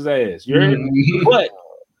racist ass. You heard? But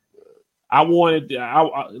I wanted,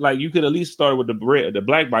 like, you could at least start with the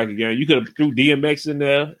black biker gang. You could have threw DMX in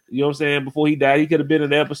there. You know what I'm saying? Before he died, he could have been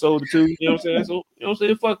in the episode or 2. You know what I'm saying? So you know what I'm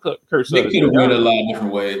saying? Fuck Kurt Sutter. They could have went a lot of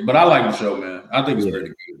different ways, but I like the show, man. I think it's pretty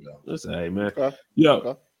good though. That's hey, man. Okay.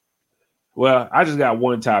 Yo, well, I just got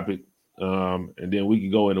one topic. and then we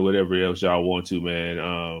can go into whatever else y'all want to,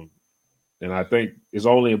 man. And I think it's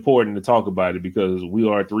only important to talk about it because we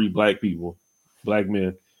are 3 black people, black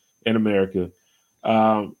men in America.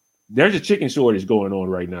 There's a chicken shortage going on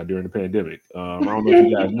right now during the pandemic. I don't know if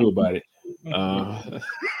you guys knew about it.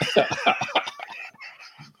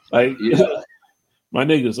 Like, my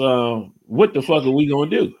niggas, what the fuck are we gonna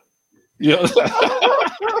do? You know?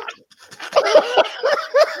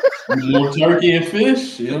 More turkey and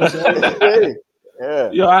fish. You know what I'm saying?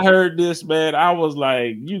 Yeah. Yo, I heard this, man. I was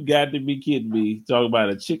like, you got to be kidding me. Talking about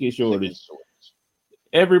a chicken shortage.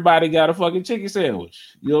 Everybody got a fucking chicken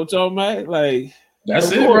sandwich. You know what I'm talking about? Like,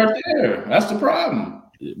 that's it right there. That's the problem.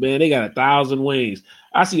 Man, they got 1,000 wings.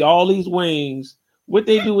 I see all these wings. What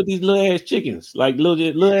they do with these little ass chickens? Like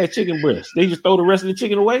little ass chicken breasts. They just throw the rest of the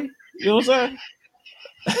chicken away? You know what I'm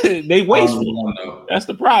saying? They wasteful. That's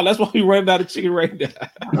the problem. That's why we running out of chicken right now.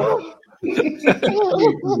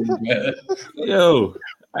 Yo,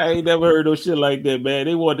 I ain't never heard no shit like that, man.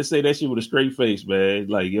 They wanted to say that shit with a straight face, man.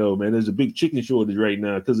 Like, yo, man, there's a big chicken shortage right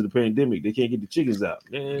now because of the pandemic. They can't get the chickens out,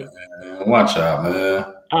 man. Watch out, man.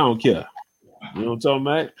 I don't care. You know what I'm talking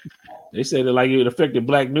about? They said that like it affected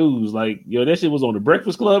black news. Like, yo, that shit was on the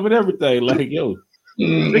Breakfast Club and everything. Like, yo,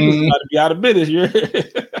 niggas got to be out of business.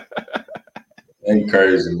 Ain't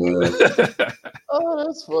crazy, man. Oh,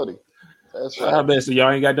 that's funny. That's right. I bet so y'all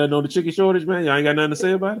ain't got nothing on the chicken shortage, man. Y'all ain't got nothing to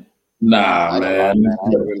say about it. Nah, man.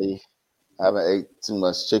 I haven't ate too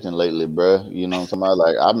much chicken lately, bro. You know what I'm talking about?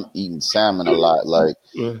 Like, I'm eating salmon a lot. Like,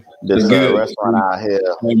 this restaurant out here,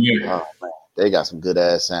 oh, man, they got some good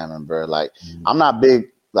ass salmon, bro. Like, I'm not big,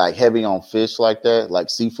 like, heavy on fish like that, like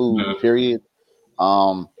seafood, period.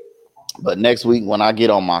 But next week when I get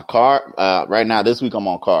on my carb, right now this week I'm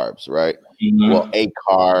on carbs, right? Well, a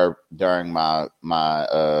carb during my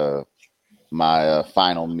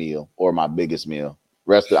final meal or my biggest meal.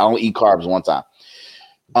 I only eat carbs one time.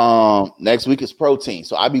 Next week is protein,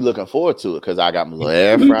 so I be looking forward to it because I got my little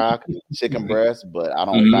air fry chicken breast, but I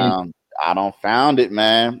don't found it,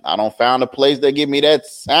 man. I don't found a place that give me that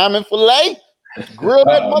salmon fillet. Grill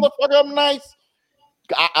that motherfucker up nice.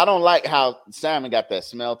 I don't like how salmon got that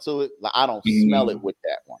smell to it. Like I don't smell it with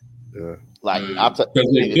that one. Yeah. Like I'll tell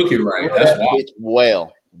you, cook it right. That's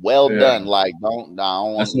well done. Like I don't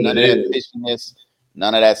want none of that fishiness,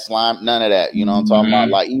 none of that slime, none of that. You know what I'm talking about?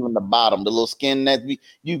 Like even the bottom, the little skin that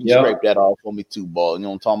you can scrape that off for me too, ball. You know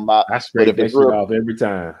what I'm talking about? I scrape that shit off every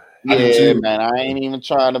time. Yeah, man. I ain't even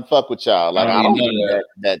trying to fuck with y'all. Like I don't need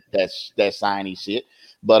that shiny shit.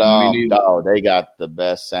 But dog, they got the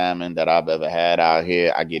best salmon that I've ever had out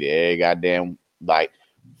here. I get it every goddamn like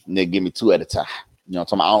nigga give me 2 at a time. You know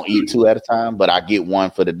what I'm talking about? I don't eat 2 at a time, but I get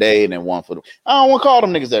one for the day and then one for the I don't want to call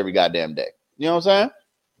them niggas every goddamn day. You know what I'm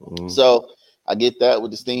saying? So I get that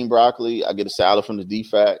with the steamed broccoli. I get a salad from the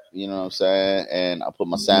DFAC, you know what I'm saying? And I put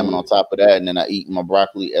my salmon on top of that, and then I eat my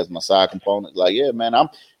broccoli as my side component. Like, yeah, man, I'm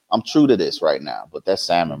true to this right now. But that's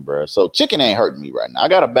salmon, bro. So chicken ain't hurting me right now. I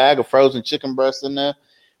got a bag of frozen chicken breasts in there.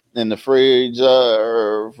 In the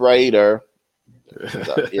refrigerator.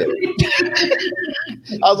 Yeah.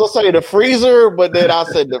 I was gonna say the freezer, but then I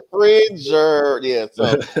said the fridger. Yeah,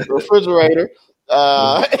 so refrigerator.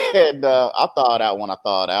 And I thawed out when I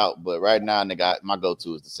thawed out, but right now, nigga, my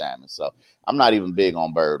go-to is the salmon. So I'm not even big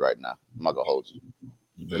on bird right now. I'm not gonna hold you.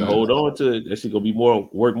 You better hold on to it. That shit gonna be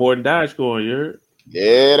worth more than Dogecoin. You heard?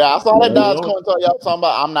 Yeah, I saw that Dogecoin talk y'all talking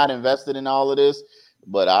about. I'm not invested in all of this,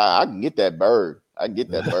 but I can get that bird. I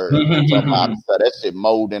get that bird. I'm talking about that shit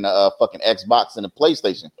mold in a fucking Xbox and a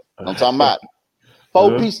PlayStation. I'm talking about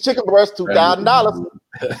 4-piece chicken breast, $2,000.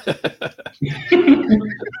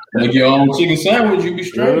 Make your own chicken sandwich, you be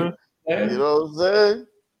straight. You know what I'm saying?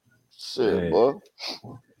 Shit, boy.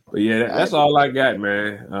 But yeah, that's all I got,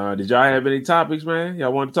 man. Did y'all have any topics, man?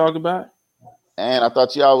 Y'all want to talk about? And I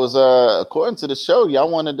thought y'all was according to the show,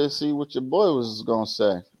 y'all wanted to see what your boy was gonna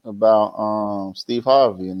say about Steve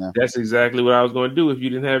Harvey and that. That's exactly what I was gonna do if you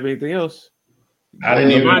didn't have anything else. I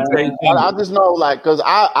just know, like, because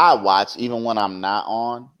I watch even when I'm not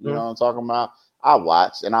on, you know what I'm talking about? I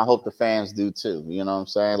watch, and I hope the fans do too. You know what I'm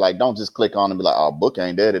saying? Like, don't just click on and be like, oh, Book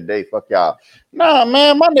ain't there today. Fuck y'all. Nah,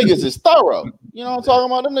 man, my niggas is thorough. You know what I'm talking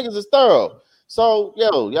about? Them niggas is thorough. So,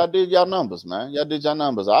 y'all did y'all numbers, man. Y'all did y'all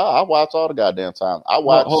numbers. I watch all the goddamn time. I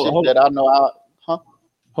watch shit that I know out.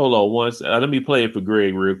 Hold on once. Let me play it for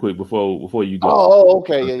Greg real quick before you go. Oh,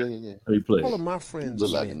 okay. Yeah. Let me play. All of my friends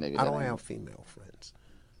are men. I don't have female friends.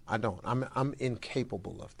 I don't. I'm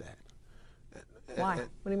incapable of that. Why? What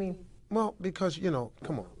do you mean? Well, because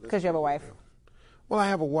come on. Because you have a wife. Well, I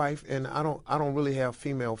have a wife, and I don't really have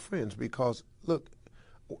female friends because look,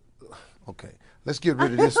 Okay, let's get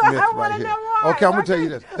rid of this myth right here. Okay, I'm gonna tell you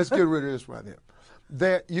this. Let's get rid of this right here.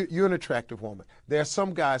 You're an attractive woman. There's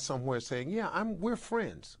some guy somewhere saying, "Yeah, we're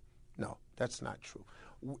friends." No, that's not true.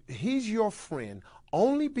 He's your friend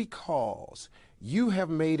only because you have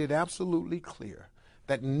made it absolutely clear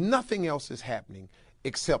that nothing else is happening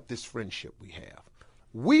except this friendship we have.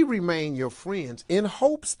 We remain your friends in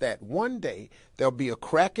hopes that one day there'll be a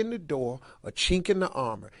crack in the door, a chink in the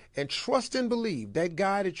armor. And trust and believe that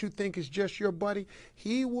guy that you think is just your buddy,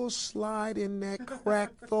 he will slide in that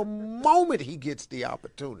crack the moment he gets the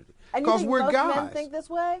opportunity. Because we're guys. Men think this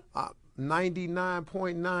way?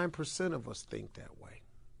 99.9% of us think that way.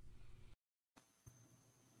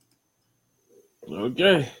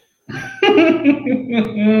 Okay.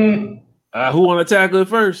 Who want to tackle it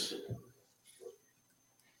first?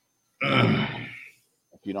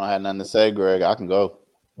 If you don't have nothing to say, Greg, I can go.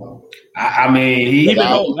 I mean,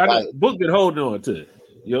 book been holding on to it.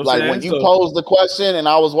 You know what like when you posed the question and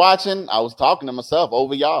I was watching, I was talking to myself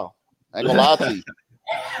over y'all. I ain't gonna lie to you.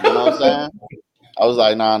 You know what I'm saying? I was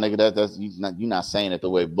like, nah, nigga, that's you're not saying it the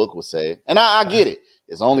way Book would say it. And I get it.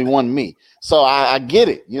 It's only one me. So I get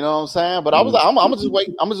it. You know what I'm saying? But I was like, I'm gonna just wait.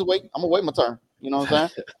 I'm gonna wait my turn. You know what I'm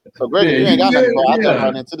saying? So Greg, you ain't got nothing, bro. I'll jump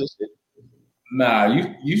right into this shit. Nah,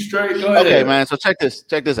 you straight. Go ahead. Okay, man. So check this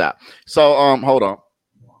out. So hold on.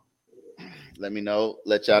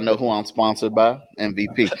 Let y'all know who I'm sponsored by.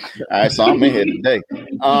 MVP. All right, so I'm in here today.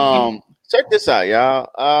 Check this out,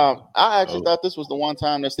 y'all. I actually thought this was the one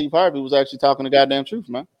time that Steve Harvey was actually talking the goddamn truth,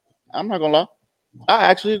 man. I'm not gonna lie. I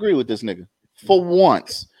actually agree with this nigga. For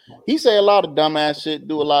once. He say a lot of dumbass shit,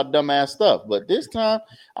 do a lot of dumbass stuff. But this time,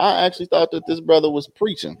 I actually thought that this brother was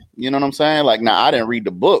preaching. You know what I'm saying? Like, now, I didn't read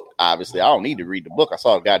the book. Obviously, I don't need to read the book. I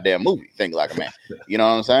saw a goddamn movie, Think Like a Man. You know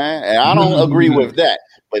what I'm saying? And I don't agree with that.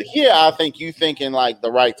 But here, I think you thinking like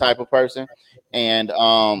the right type of person. And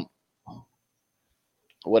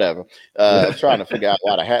whatever. Trying to figure out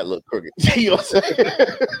why the hat looked crooked. You know what I'm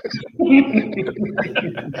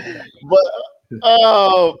saying?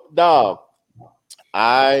 But, dog.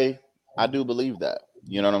 I do believe that.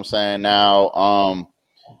 You know what I'm saying? Now,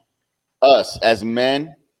 us as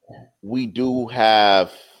men, we do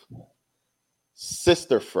have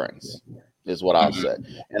sister friends, is what I'll say.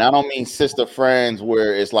 And I don't mean sister friends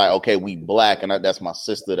where it's like, okay, we black and that's my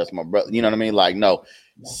sister, that's my brother. You know what I mean? Like, no,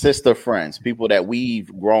 sister friends, people that we've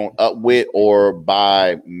grown up with or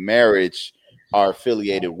by marriage are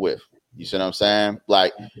affiliated with. You see what I'm saying?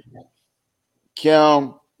 Like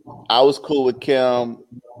Kim. I was cool with Kim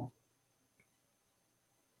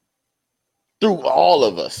through all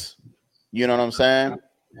of us. You know what I'm saying?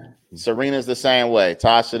 Serena's the same way.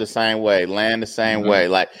 Tasha the same way. Lan the same way.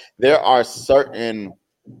 Like there are certain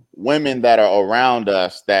women that are around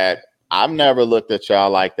us that I've never looked at y'all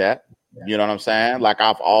like that. You know what I'm saying? Like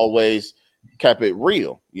I've always kept it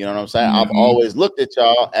real. You know what I'm saying? I've always looked at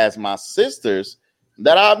y'all as my sisters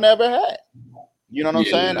that I've never had. You know what I'm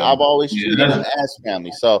saying? I've always treated them as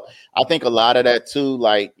family. So I think a lot of that too,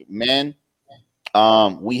 like men,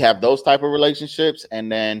 we have those type of relationships.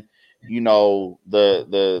 And then, you know,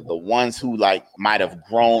 the ones who like might have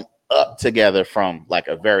grown up together from like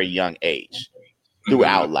a very young age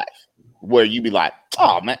throughout life, where you be like,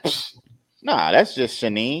 oh man, nah, that's just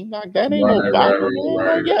Shanine. Like that ain't no bond.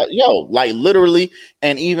 Like, yeah, yo, like literally.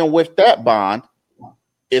 And even with that bond,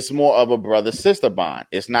 it's more of a brother-sister bond.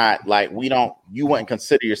 It's not like you wouldn't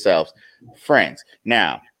consider yourselves friends.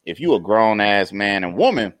 Now, if you a grown-ass man and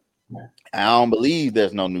woman, I don't believe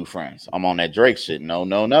there's no new friends. I'm on that Drake shit. No.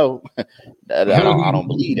 I don't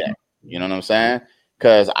believe that. You know what I'm saying?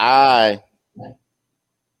 Because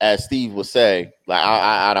as Steve would say, like,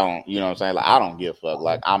 I don't, you know what I'm saying? Like, I don't give a fuck.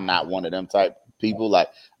 Like, I'm not one of them type people. Like,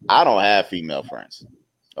 I don't have female friends.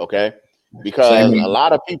 Okay? Because a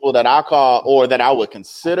lot of people that I call or that I would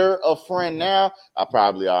consider a friend now, I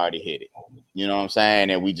probably already hit it. You know what I'm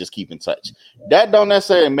saying? And we just keep in touch. That don't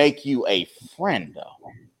necessarily make you a friend,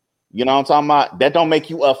 though. You know what I'm talking about? That don't make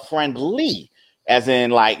you a friendly. As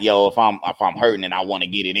in, like, yo, if I'm hurting and I want to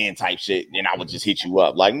get it in type shit, then I would just hit you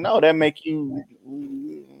up. Like, no, that make you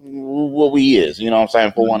what we is. You know what I'm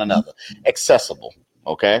saying? For one another. Accessible.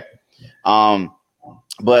 Okay?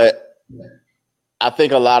 But I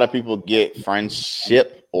think a lot of people get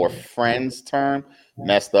friendship or friends term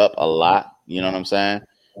messed up a lot. You know what I'm saying?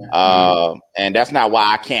 And that's not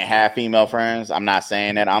why I can't have female friends. I'm not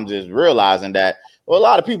saying that. I'm just realizing that a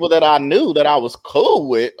lot of people that I knew that I was cool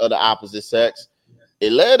with of the opposite sex,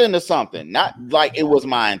 it led into something. Not like it was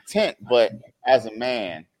my intent, but as a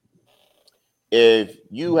man, if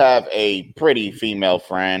you have a pretty female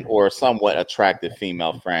friend or somewhat attractive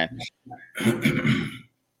female friend,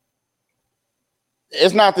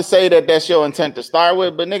 it's not to say that that's your intent to start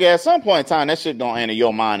with, but nigga, at some point in time, that shit gonna enter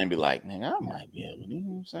your mind and be like, nigga, I might be able to, you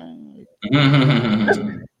know what I'm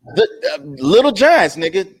saying? The Little Giants,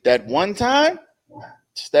 nigga, that one time,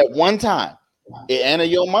 just that one time, it enter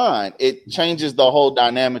your mind, it changes the whole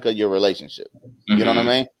dynamic of your relationship. You know what I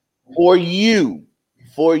mean? For you,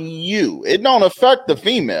 it don't affect the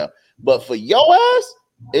female, but for your ass,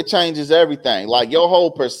 it changes everything. Like your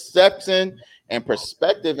whole perception and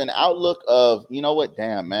perspective and outlook of, you know what,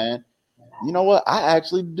 damn, man, you know what, I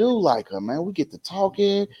actually do like her, man. We get to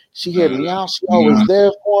talking. She hear me out. She always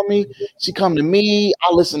there for me. She come to me.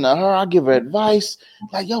 I listen to her. I give her advice.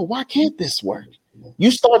 Like, yo, why can't this work?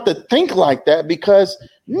 You start to think like that because,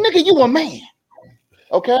 nigga, you a man.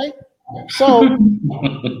 Okay? So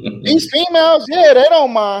these females, yeah, they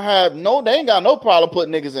don't mind they ain't got no problem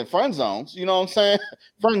putting niggas in friend zones. You know what I'm saying?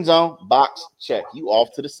 Friend zone, box, check. You off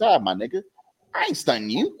to the side, my nigga. I ain't stunning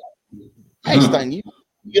you.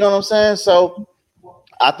 You know what I'm saying? So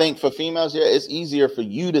I think for females, yeah, it's easier for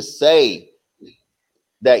you to say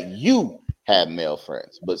that you have male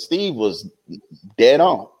friends. But Steve was dead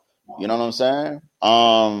on. You know what I'm saying?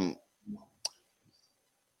 I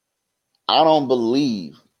don't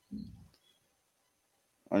believe,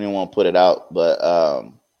 I don't even want to put it out, but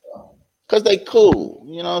because they cool.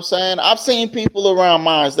 You know what I'm saying? I've seen people around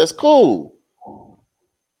mine that's cool.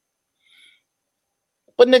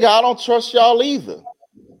 But nigga, I don't trust y'all either.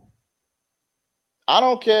 I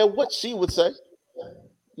don't care what she would say.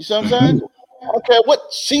 You see what I'm saying? I don't care what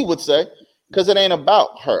she would say because it ain't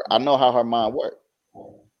about her. I know how her mind works.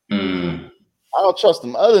 I don't trust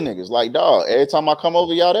them other niggas. Like, dog, every time I come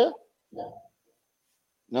over, y'all there? You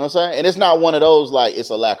know what I'm saying? And it's not one of those like it's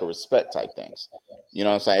a lack of respect type things. You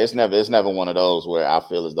know what I'm saying? It's never one of those where I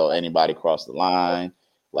feel as though anybody crossed the line,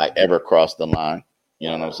 like ever crossed the line. You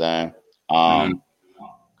know what I'm saying?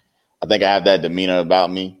 I think I have that demeanor about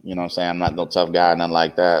me. You know what I'm saying? I'm not no tough guy, nothing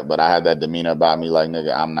like that. But I have that demeanor about me like,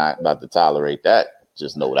 nigga, I'm not about to tolerate that.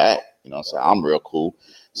 Just know that. You know what I'm saying? I'm real cool.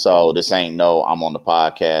 So this ain't no, I'm on the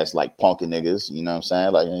podcast like punking niggas. You know what I'm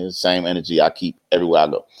saying? Like the same energy I keep everywhere I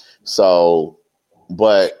go. So,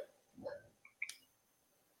 but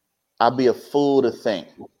I'd be a fool to think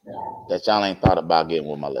that y'all ain't thought about getting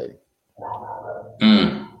with my lady.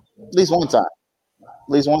 At least one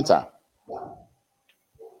time.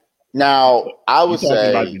 Now, I would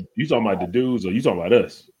say you talking about the dudes or you talking about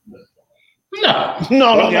us? No.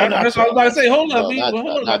 That's what I was about to say. Hold up,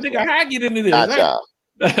 nigga. How I get into this? Not y'all.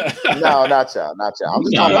 No, not y'all. I'm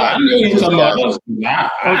just talking about.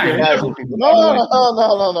 Casual people.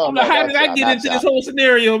 No. How did I get into this whole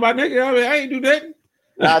scenario, my nigga? I mean, I ain't do nothing.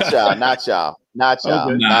 Not y'all. I know what you're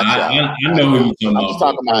talking about. I'm just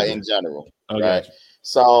talking about in general. Okay. Right?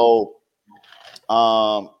 So,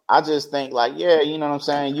 I just think like, yeah, you know what I'm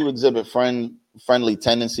saying? You exhibit friendly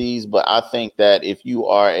tendencies, but I think that if you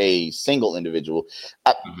are a single individual,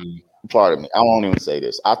 pardon me, I won't even say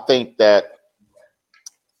this. I think that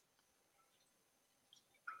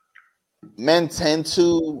men tend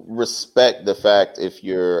to respect the fact if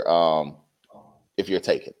you're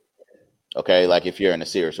taken. Okay, like if you're in a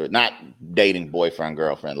serious, not dating boyfriend,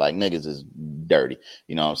 girlfriend, like niggas is dirty.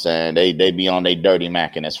 You know what I'm saying? They be on their dirty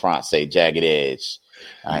Mac and his front say jagged edge.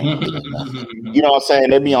 I ain't getting nothing. You know what I'm saying?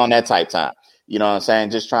 They be on that type time. You know what I'm saying?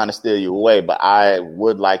 Just trying to steal you away. But I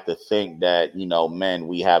would like to think that, you know, men,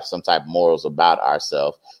 we have some type of morals about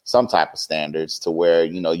ourselves, some type of standards to where,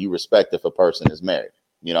 you know, you respect if a person is married.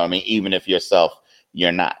 You know what I mean? Even if yourself,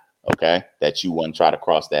 you're not. Okay. That you wouldn't try to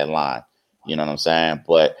cross that line. You know what I'm saying?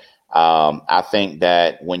 But I think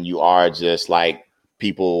that when you are just like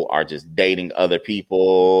people are just dating other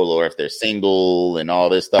people or if they're single and all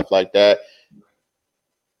this stuff like that,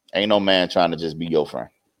 ain't no man trying to just be your friend.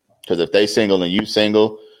 Because if they single and you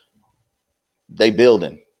single, they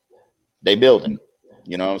building. You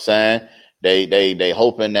know what I'm saying? They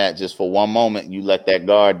hoping that just for one moment you let that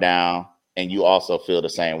guard down and you also feel the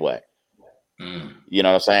same way. You know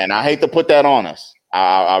what I'm saying? I hate to put that on us.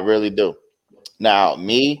 I really do. Now,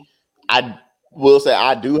 me, I will say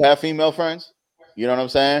I do have female friends. You know what I'm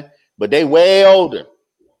saying? But they way older.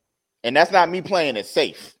 And that's not me playing it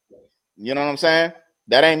safe. You know what I'm saying?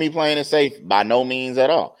 That ain't me playing it safe by no means at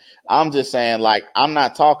all. I'm just saying, like, I'm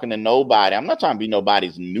not talking to nobody. I'm not trying to be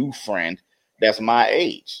nobody's new friend that's my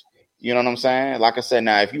age. You know what I'm saying? Like I said,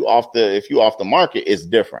 now if you off the market, it's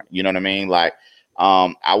different. You know what I mean? Like,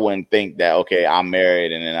 I wouldn't think that, okay, I'm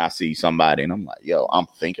married and then I see somebody and I'm like, yo, I'm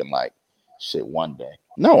thinking like shit one day.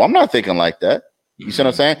 No, I'm not thinking like that. You see what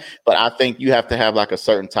I'm saying? But I think you have to have like a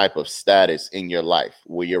certain type of status in your life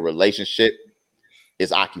where your relationship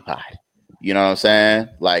is occupied. You know what I'm saying?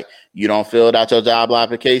 Like, you don't fill out your job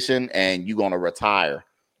application and you're going to retire.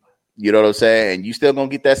 You know what I'm saying? And you still going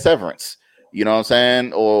to get that severance. You know what I'm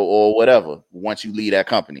saying? Or whatever, once you leave that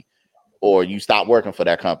company or you stop working for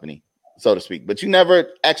that company, so to speak. But you never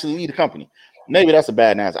actually leave the company. Maybe that's a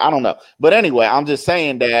bad answer. I don't know. But anyway, I'm just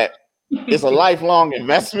saying that it's a lifelong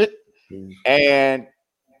investment. And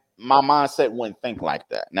my mindset wouldn't think like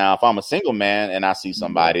that. Now, if I'm a single man and I see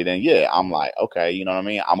somebody, then yeah, I'm like, okay, you know what I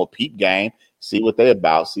mean? I'm a peep game, see what they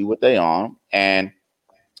about, see what they on. And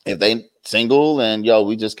if they single and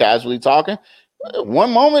we just casually talking,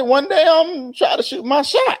 one moment, one day I'm trying to shoot my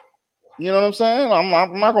shot. You know what I'm saying? I'm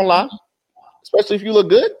not gonna lie. Especially if you look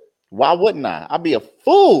good. Why wouldn't I? I'd be a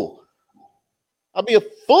fool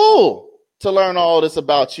to learn all this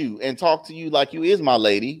about you and talk to you like you is my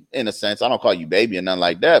lady, in a sense. I don't call you baby or nothing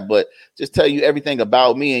like that, but just tell you everything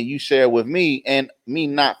about me and you share with me and me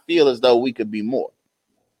not feel as though we could be more.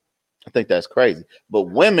 I think that's crazy. But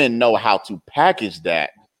women know how to package that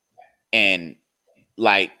and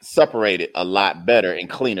like separate it a lot better and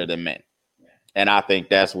cleaner than men. And I think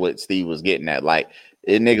that's what Steve was getting at. Like,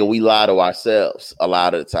 nigga, we lie to ourselves a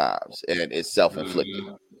lot of the times and it's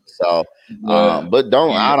self-inflicted. So, but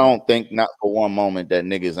I don't think not for one moment that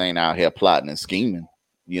niggas ain't out here plotting and scheming,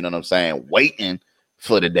 you know what I'm saying? Waiting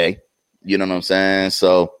for the day, you know what I'm saying?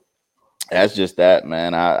 So that's just that,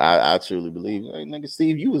 man. I truly believe, hey, nigga,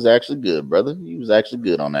 Steve, you was actually good, brother. You was actually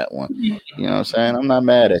good on that one. You know what I'm saying? I'm not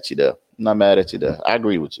mad at you though. I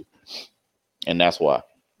agree with you. And that's why.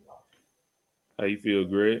 How you feel,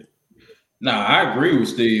 Greg? Nah, I agree with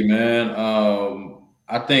Steve, man.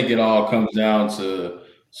 I think it all comes down to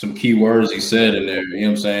some key words he said in there, you know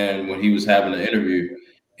what I'm saying, when he was having the interview.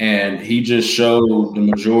 And he just showed the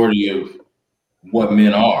majority of what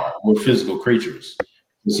men are. We're physical creatures.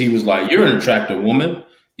 Because he was like, you're an attractive woman,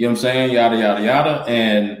 you know what I'm saying, yada, yada, yada.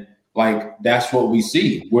 And, like, that's what we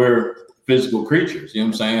see. We're physical creatures, you know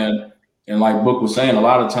what I'm saying? And like Book was saying, a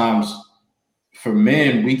lot of times for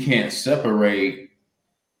men, we can't separate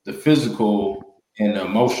the physical and the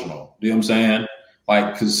emotional, you know what I'm saying?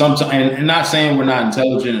 Like, because sometimes, and not saying we're not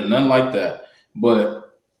intelligent and nothing like that,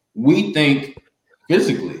 but we think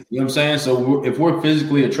physically, you know what I'm saying? So if we're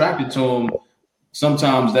physically attracted to them,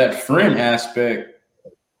 sometimes that friend aspect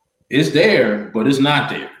is there, but it's not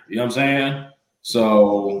there. You know what I'm saying?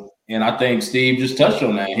 So, and I think Steve just touched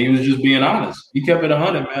on that. He was just being honest. He kept it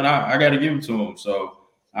 100, man. I got to give it to him. So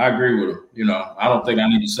I agree with him. You know, I don't think I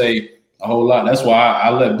need to say a whole lot. That's why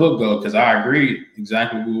I let Book go, because I agreed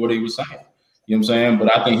exactly with what he was saying. You know what I'm saying?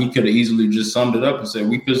 But I think he could have easily just summed it up and said,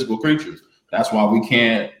 we physical creatures. That's why we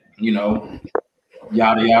can't, yada,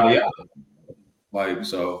 yada, yada. Like,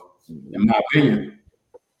 so in my opinion,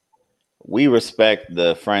 we respect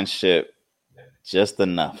the friendship just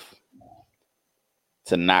enough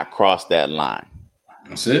to not cross that line.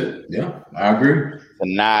 That's it. Yeah, I agree. To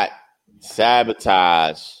not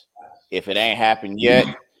sabotage. If it ain't happened yet,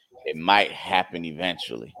 it might happen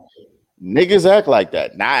eventually. Niggas act like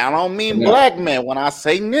that. Now, I don't mean black men when I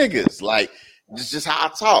say niggas. Like, it's just how I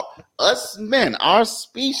talk. Us men, our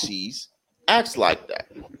species acts like that.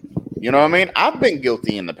 You know what I mean? I've been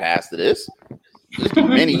guilty in the past of this.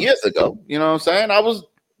 Many years ago. You know what I'm saying? I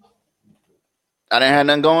didn't have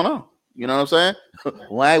nothing going on. You know what I'm saying?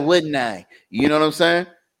 Why wouldn't I? You know what I'm saying?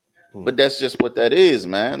 But that's just what that is,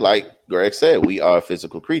 man. Like Greg said, we are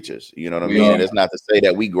physical creatures. You know what I mean? And it's not to say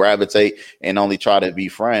that we gravitate and only try to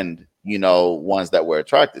befriend, ones that we're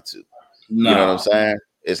attracted to. No. You know what I'm saying?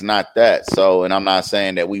 It's not that. So, and I'm not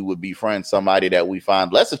saying that we would befriend somebody that we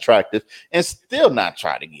find less attractive and still not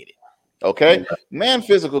try to get it. Okay? Man,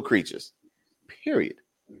 physical creatures. Period.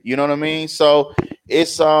 You know what I mean? So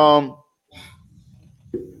it's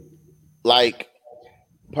like,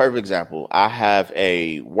 perfect example. I have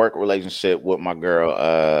a work relationship with my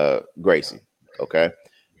girl, Gracie. Okay.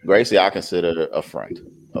 Gracie, I consider a friend.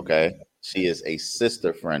 Okay. She is a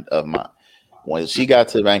sister friend of mine. When she got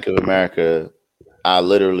to Bank of America, I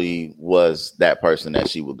literally was that person that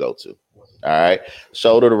she would go to. All right.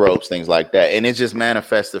 Shoulder the ropes, things like that. And it just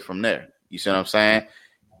manifested from there. You see what I'm saying?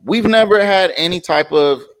 We've never had any type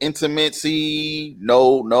of intimacy.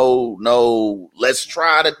 No. Let's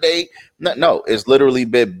try to date. No, it's literally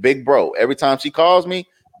been big bro. Every time she calls me,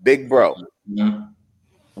 big bro. Mm-hmm.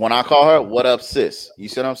 When I call her, what up, sis? You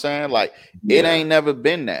see what I'm saying? Like, it ain't never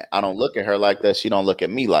been that. I don't look at her like that. She don't look at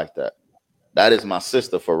me like that. That is my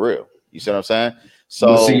sister for real. You see what I'm saying?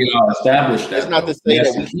 So y'all established that. It's not to say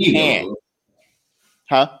that we can't.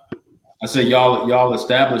 Huh? I said y'all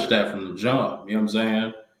established that from the jump. You know what I'm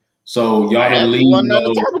saying? So y'all didn't leave.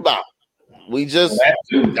 Nothing to talk about. We just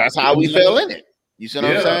that's how we fell in it. You see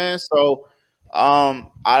what I'm saying? So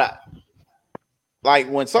like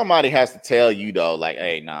when somebody has to tell you though, like,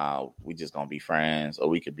 hey, nah, we just gonna be friends, or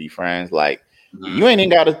we could be friends. Like, you ain't even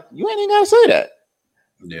gotta say that.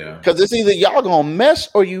 Yeah, because it's either y'all gonna mesh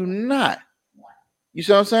or you not. You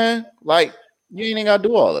see what I'm saying? Like, you ain't gotta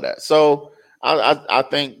do all of that. So I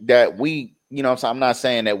think that we, you know, I'm not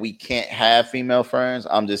saying that we can't have female friends.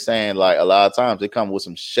 I'm just saying, like, a lot of times they come with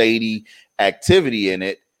some shady activity in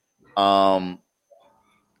it,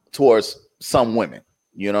 towards some women.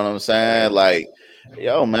 You know what I'm saying? Like,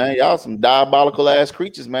 yo, man, y'all some diabolical ass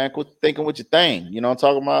creatures, man. Quit thinking with your thing. You know what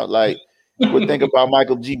I'm talking about? Like, quit thinking about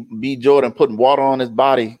Michael B. Jordan putting water on his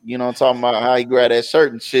body. You know what I'm talking about? How he grabbed that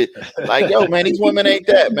shirt and shit. Like, yo, man, these women ain't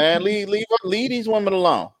that, man. Leave these women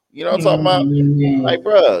alone. You know what I'm talking about? Like,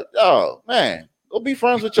 bro, oh, man, go be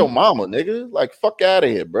friends with your mama, nigga. Like, fuck out of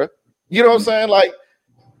here, bro. You know what I'm saying? Like,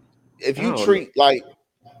 if you treat, like,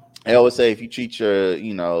 I always say, if you treat your,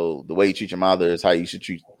 you know, the way you treat your mother is how you should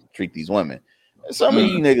treat these women. Some of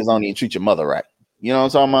you niggas don't even treat your mother right. You know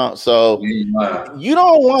what I'm talking about? So you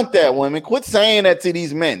don't want that, women. Quit saying that to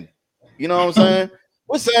these men. You know what I'm saying?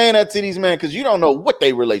 Quit saying that to these men because you don't know what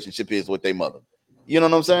their relationship is with their mother. You know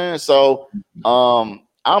what I'm saying? So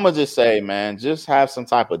I'm gonna just say, man, just have some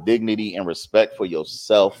type of dignity and respect for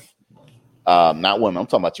yourself. Not women. I'm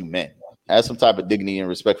talking about you men. Have some type of dignity and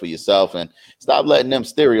respect for yourself and stop letting them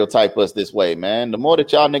stereotype us this way, man. The more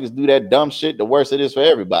that y'all niggas do that dumb shit, the worse it is for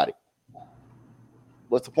everybody.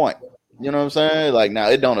 What's the point? You know what I'm saying? Like, now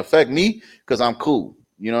it don't affect me because I'm cool.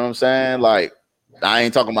 You know what I'm saying? Like, I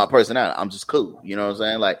ain't talking about personality. I'm just cool. You know what I'm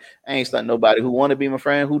saying? Like, I ain't studying nobody who want to be my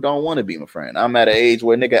friend, who don't want to be my friend. I'm at an age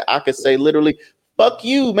where, nigga, I could say literally, fuck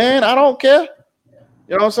you, man. I don't care.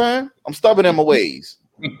 You know what I'm saying? I'm stubborn in my ways.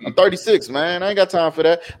 I'm 36, man. I ain't got time for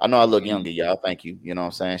that. I know I look younger, y'all. Thank you. You know what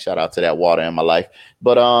I'm saying? Shout out to that water in my life.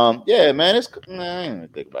 But yeah, man, I ain't even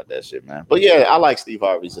think about that shit, man. But yeah, I like Steve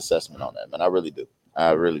Harvey's assessment on that, man. I really do.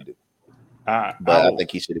 I really do. But I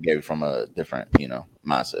think he should have gave it from a different, you know,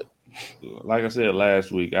 mindset. Like I said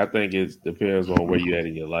last week, I think it depends on where you're at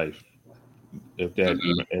in your life. If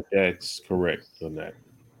that's correct or not.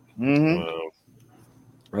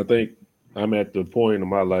 I think I'm at the point in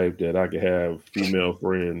my life that I can have female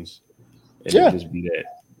friends and it just be that.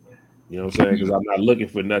 You know what I'm saying? Because I'm not looking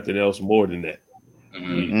for nothing else more than that.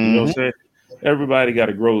 You know what I'm saying? Everybody got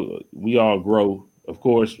to grow. We all grow. Of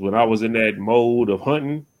course, when I was in that mode of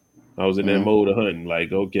hunting,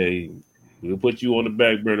 Like, okay, we'll put you on the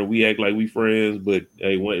back burner. We act like we friends, but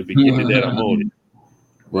hey, if it get to that, I'm on it.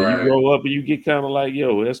 When you grow up and you get kind of like,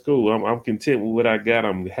 yo, that's cool. I'm content with what I got.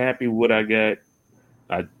 I'm happy with what I got.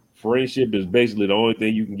 Friendship is basically the only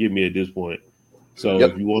thing you can give me at this point. So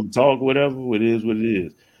if you want to talk, whatever, it is what it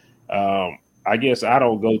is. I guess I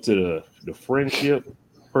don't go to the friendship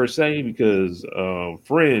per se because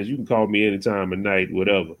friends, you can call me anytime of night,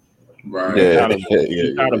 whatever. Right. Kind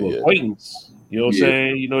of acquaintance. You know what I'm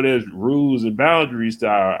saying? You know, there's rules and boundaries to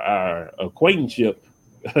our acquaintanceship.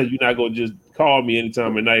 You're not gonna just call me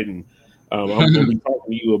anytime of night and I'm gonna be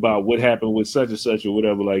talking to you about what happened with such and such or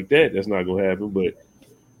whatever like that. That's not gonna happen. But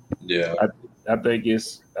yeah, I think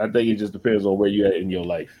it just depends on where you're at in your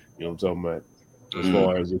life. You know what I'm talking about? As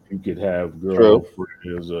far as if you could have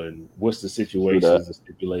girlfriends and what's the situations and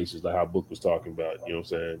stipulations, like how Book was talking about, you know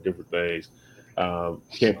what I'm saying? Different things.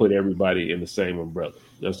 Can't put everybody in the same umbrella.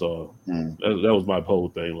 That's all. That was my whole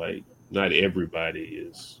thing. Like, not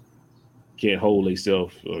everybody can't hold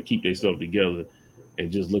themselves or keep themselves together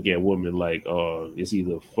and just look at women like, it's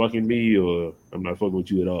either fucking me or I'm not fucking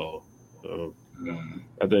with you at all.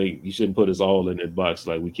 I think you shouldn't put us all in that box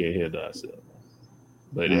like we can't handle ourselves.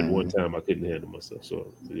 But at one time, I couldn't handle myself,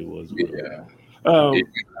 so it was.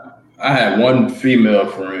 I had one female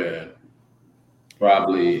friend,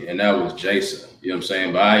 probably, and that was Jason. You know what I'm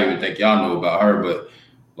saying? But I didn't even think y'all know about her. But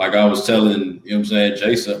like I was telling, you know what I'm saying,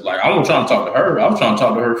 Jason, like I wasn't trying to talk to her. I was trying to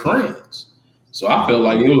talk to her friends. So I felt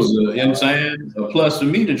like it was, you know what I'm saying, a plus for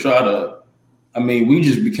me to try to. I mean, we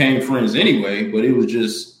just became friends anyway, but it was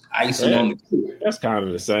just icing on the cake. That's kind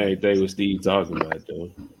of the same thing with Steve talking about,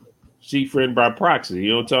 though. She friend by proxy. You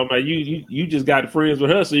know what I'm talking about? You just got friends with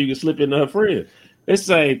her so you can slip into her friend. It's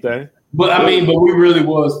the same thing. But I mean, but we really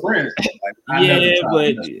was friends. Like,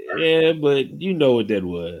 but you know what that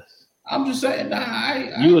was. I'm just saying,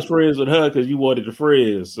 you was friends with her because you wanted the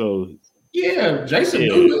friends. So yeah, Jason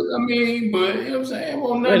knew it. I mean, but you know what I'm saying?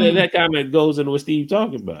 Well, that kind of goes into what Steve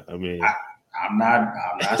talking about. I mean, I'm not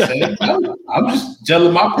saying no. I'm just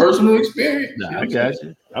telling my personal experience. Nah, I got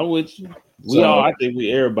you. I'm with you. I think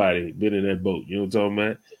everybody been in that boat. You know what I'm talking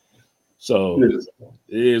about? So it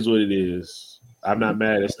is what it is. I'm not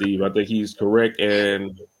mad at Steve. I think he's correct.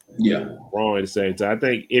 And wrong at the same time. I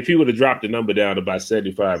think if he would have dropped the number down to about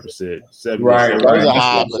 75%, right, that was a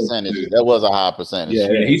high percentage. That was a high percentage.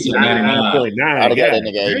 Yeah, he said 99.9. I'd have got that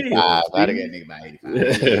nigga 85. I'd have got that nigga about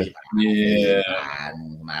 85. Yeah,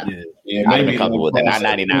 I'd have been comfortable with that. Not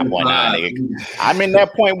 99.9, nigga. I'm in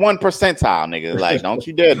that 0.1 percentile, nigga. Like, don't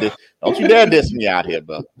you dare diss me out here,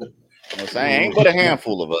 bro. You know what I'm saying? Ain't but a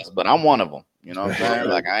handful of us, but I'm one of them. You know what I'm saying?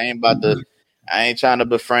 Like, I ain't trying to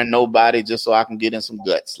befriend nobody just so I can get in some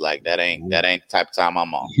guts. Like, that ain't the type of time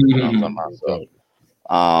I'm on. You know what I'm talking about?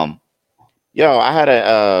 So, yo, I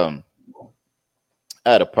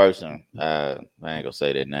had a person, I ain't gonna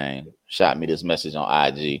say their name, shot me this message on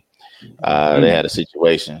IG. They had a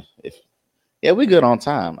situation. We good on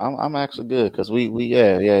time. I'm actually good because we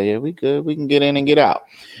good. We can get in and get out.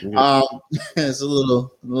 It's a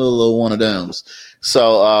little one of them.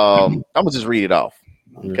 So I'm gonna just read it off.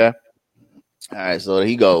 Okay. All right. So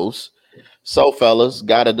he goes. So fellas,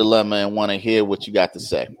 got a dilemma and want to hear what you got to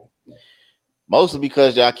say. Mostly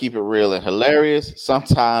because y'all keep it real and hilarious.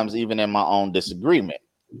 Sometimes even in my own disagreement.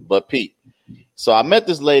 But Pete. So I met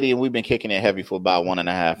this lady and we've been kicking it heavy for about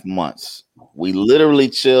 1.5 months. We literally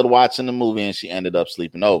chilled watching the movie and she ended up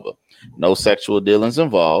sleeping over. No sexual dealings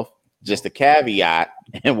involved. Just a caveat.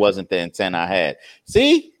 It wasn't the intent I had.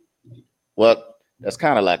 See? Well, that's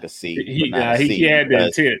kind of like a C. He had the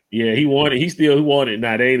intent. Yeah, he wanted. He still wanted.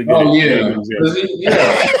 Nah, they ain't a good. Oh yeah.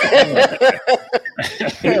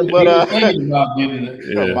 But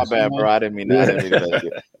my bad, bro. I didn't mean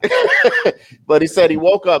that. But he said he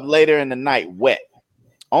woke up later in the night wet,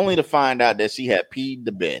 only to find out that she had peed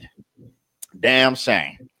the bed. Damn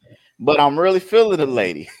shame. But I'm really feeling the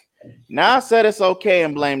lady. Now I said it's okay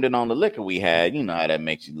and blamed it on the liquor we had. You know how that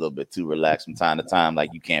makes you a little bit too relaxed from time to time,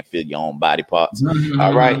 like you can't feel your own body parts.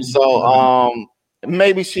 All right. So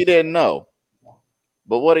maybe she didn't know.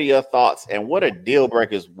 But what are your thoughts and what are deal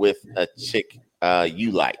breakers with a chick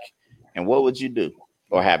you like? And what would you do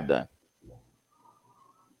or have done?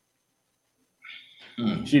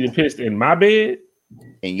 She done pissed in my bed?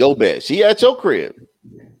 In your bed. She at your crib.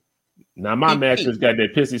 Now my mattress got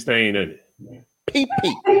that pissy stain in it. Pee.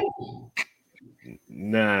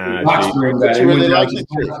 Nah. But you really like it.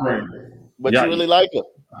 But you really like it.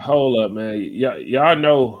 Hold up, man. Y'all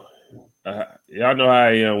know how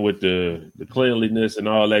I am with the cleanliness and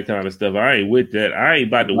all that kind of stuff. I ain't with that. I ain't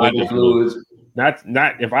about to wake up.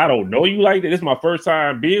 Not if I don't know you like that. This is my first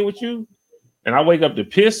time being with you, and I wake up to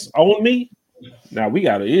piss on me. Now we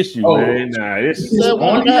got an issue, man. Nah, this is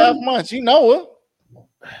 1.5 months. You know it.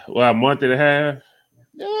 Well, a month and a half.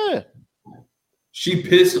 Yeah. She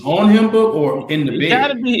pissed on him, or in the bed?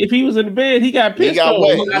 Gotta be. If he was in the bed, he got pissed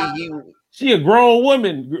on. She a grown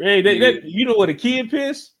woman. Hey, you know what a kid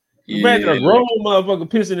piss? Imagine a grown motherfucker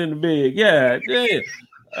pissing in the bed. Yeah.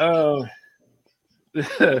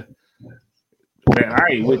 Man, I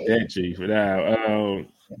ain't with that, Chief. Now,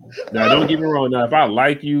 don't get me wrong. Now, if I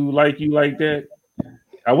like you like that,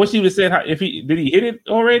 I wish he would have said did he hit it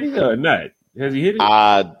already or not? Has he hit it?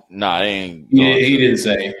 No, they ain't. Yeah, he didn't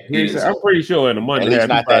say. I'm pretty sure in a month. At least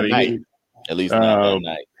not that night. At least not that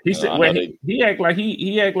night. He said he act like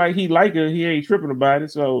he like her. He ain't tripping about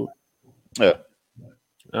it. So yeah.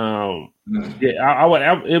 I would.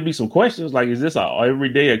 It'll be some questions like, is this every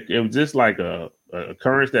day? Is this like a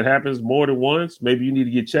occurrence that happens more than once? Maybe you need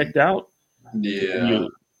to get checked out. Yeah.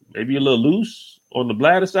 Maybe a little loose on the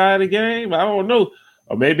bladder side of the game. I don't know.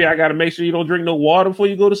 Or maybe I got to make sure you don't drink no water before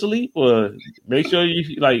you go to sleep. Or make sure you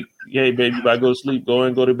hey, baby, if I go to sleep,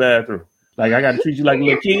 go to the bathroom. Like, I got to treat you like a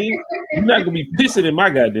little kid. You're not going to be pissing in my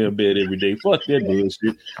goddamn bed every day. Fuck that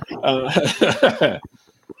bullshit.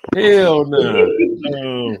 Hell no.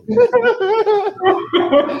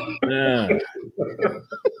 Nah.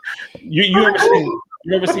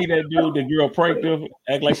 You ever see that dude, the girl pranked him,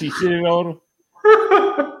 act like she shitted on him?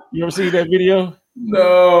 You ever see that video?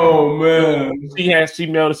 No, man. She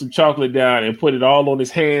melted some chocolate down and put it all on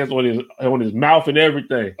his hands, on his mouth and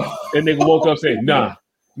everything. And nigga woke up saying, no,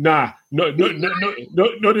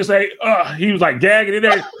 this ain't. He was like gagging in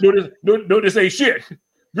there. No, this ain't shit.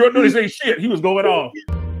 Girl, no, this ain't shit. He was going off.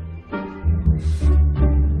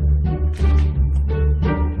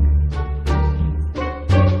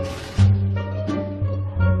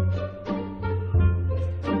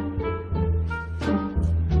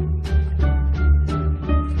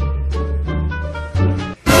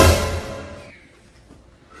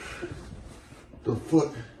 The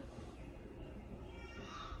fuck?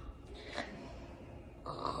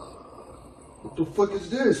 What the fuck is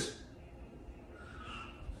this?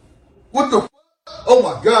 What the fuck? Oh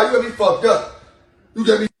my God, you got me fucked up. You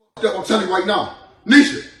got me fucked up, I'm telling you right now.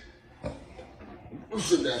 Nisha. You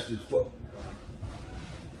shouldn't ask this fuck.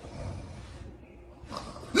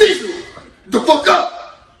 Nisha, the fuck up.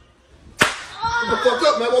 What the fuck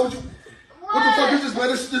up, man? What the fuck is this, man?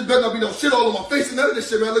 This better not be no shit all on my face and none of this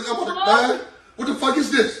shit, man. Look, I'm about to, man. What the fuck is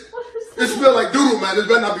this? It smells like doodle, man. This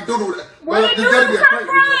better not be doodle. Man, this better be a prank.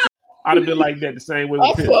 I'd have been like that the same way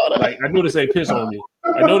with piss. Like, I know this ain't piss on me.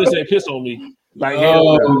 I know this ain't piss on me. Like,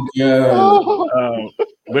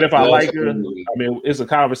 but if I like her, I mean, it's a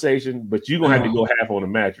conversation, but you're going to have to go half on the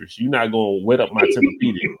mattress. You're not going to wet up my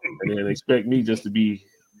Tempur-Pedic and then expect me just to be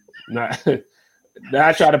not. Now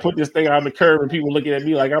I try to put this thing on the curb and people looking at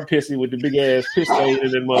me like I'm pissy with the big ass piss stain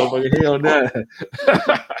in that motherfucker. Hell no.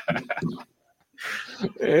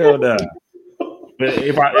 Hell no. But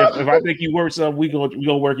if I think you work something, we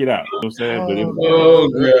gonna work it out. You know what I'm saying? But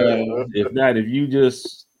if not, if you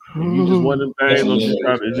just one of them things,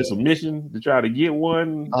 it's just a mission to try to get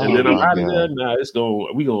one, and then I'm out of there. Nah,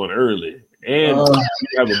 we going early, and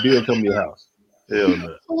you have a bill come to your house. Hell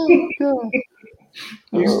no.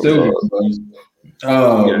 You stupid.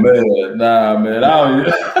 Oh man, nah, man, I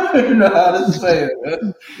don't even know how to say it.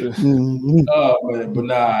 Oh man, but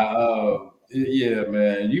nah, yeah,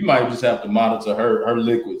 man, you might just have to monitor her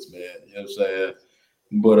liquids, man. You know what I'm saying?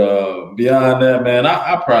 But beyond that, man,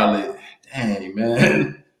 I probably, dang,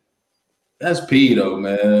 man, that's pee though,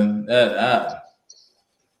 man.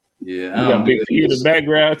 You got big pee in the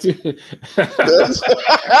background too. Big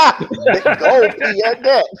gold pee at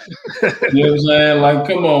that. You know what I'm saying? Like,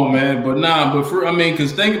 come on, man. But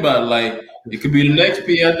because think about it, like, it could be the next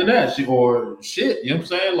pee after that, or shit. You know what I'm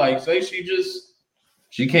saying? Like, say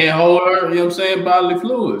she can't hold her. You know what I'm saying? Bodily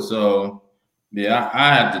fluid. So yeah,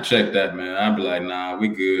 I have to check that, man. I'd be like, nah, we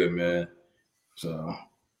good, man. So,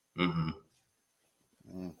 Go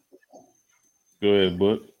ahead,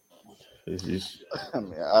 Book. It's just,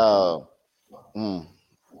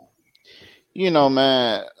 you know,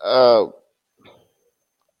 man.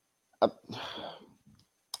 It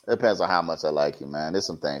depends on how much I like you, man. There's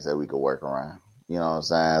some things that we could work around. You know what I'm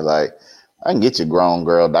saying? Like, I can get you a grown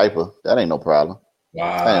girl diaper. That ain't no problem.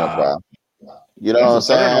 Wow. That ain't no problem. You know what I'm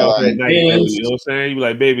saying? Like, you know what I'm saying? You be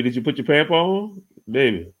like, baby, did you put your pamper on?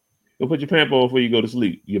 Baby, go put your pamper on before you go to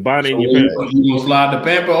sleep. Your bonnet and your pamper. You gonna slide the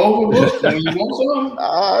pamper over when you want some?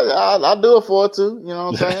 I'll do it for it too. You know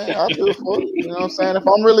what I'm saying? I'll do it for it. You know what I'm saying? If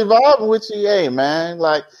I'm really vibing with you, hey man,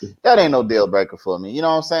 like that ain't no deal breaker for me. You know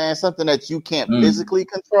what I'm saying? Something that you can't physically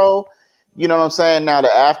control. You know what I'm saying? Now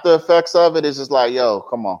the after effects of it is just like, yo,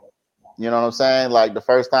 come on. You know what I'm saying? Like the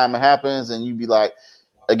first time it happens, and you be like,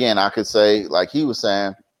 again, I could say, like he was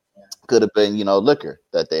saying, could have been, liquor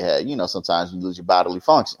that they had. Sometimes you lose your bodily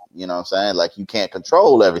function. You know what I'm saying? Like you can't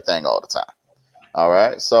control everything all the time. All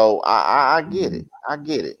right. So I get it. I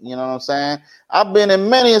get it. You know what I'm saying? I've been in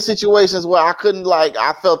many situations where I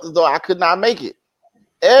felt as though I could not make it.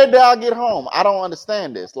 Every day I get home, I don't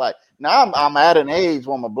understand this. Like now I'm at an age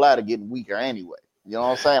where my bladder getting weaker anyway. You know what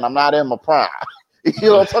I'm saying? I'm not in my prime. You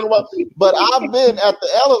know what I'm talking about? But I've been at the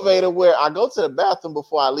elevator where I go to the bathroom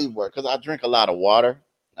before I leave work because I drink a lot of water.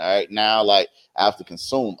 All right. Now, like I have to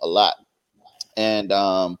consume a lot. And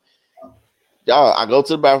y'all, I go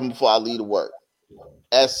to the bathroom before I leave to work.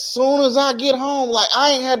 As soon as I get home, like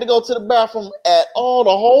I ain't had to go to the bathroom at all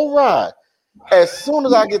the whole ride. As soon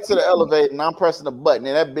as I get to the elevator and I'm pressing the button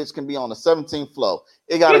and that bitch can be on the 17th floor,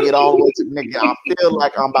 it got to get all the way to the nigga. I feel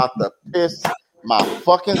like I'm about to piss my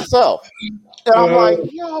fucking self. And I'm like,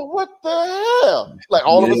 yo, what the hell? Like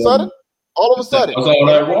all of a sudden. That's all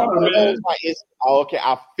that water, man. Okay,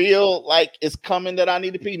 I feel like it's coming that I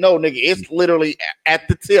need to pee. No, nigga, it's literally at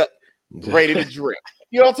the tip, ready to drip.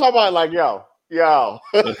 You know what I'm talking about? Like, yo,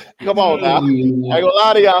 come on now. I ain't gonna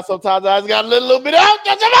lie to y'all. Sometimes I just got a little bit out.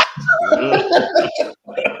 I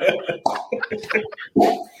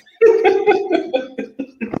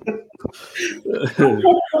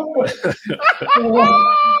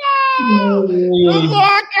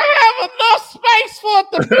can have enough space for it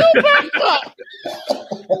to fill back up.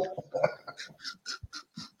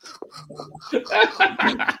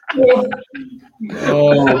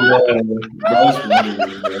 Oh man, that's funny,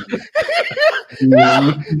 man.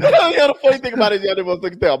 The funny thing about it, y'all never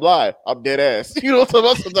think I'm lying. I'm dead ass. You know what I'm talking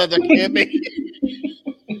about? Sometimes I can't make it.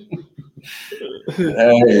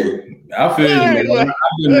 Hey, I feel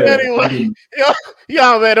you, man. Anyway,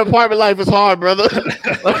 yo, man, apartment life is hard, brother.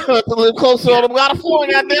 A little closer on the bottom floor,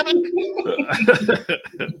 goddammit.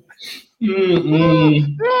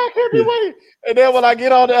 I can't be waiting. And then when I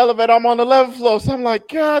get on the elevator, I'm on the 11th floor. So I'm like,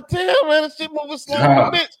 God damn, man, this shit moving slow,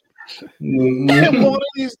 bitch. One of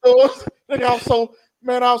these doors. I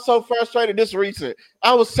was so frustrated. This recent.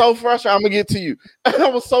 I was so frustrated. I'm gonna get to you. I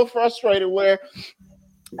was so frustrated where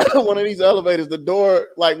one of these elevators, the door,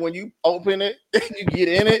 like when you open it, you get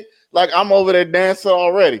in it, like I'm over there dancing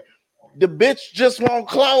already. The bitch just won't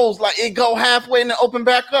close. Like it go halfway and then open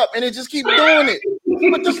back up, and it just keep doing it.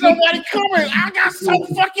 But there's nobody coming. I got so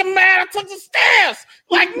fucking mad. I took the stairs.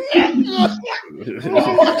 Like, I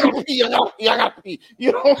gotta pee.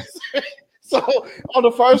 You know what I'm saying? So on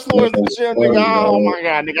the first floor is the gym, nigga. Oh my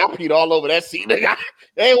god, nigga, I peed all over that seat, nigga.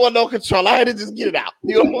 There ain't want no control. I had to just get it out.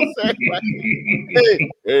 You know what I'm saying? Like,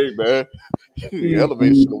 hey, man. The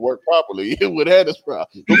elevator should have worked properly. It would have had this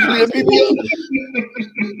problem. Don't clear people up.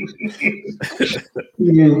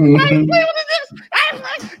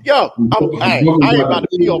 Yo, I ain't about to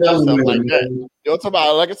pee on myself like that. Yo, talking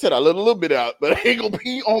about, like I said, I let a little bit out, but I ain't gonna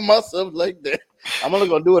pee on myself like that. I'm only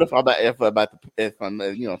gonna do it if I'm you know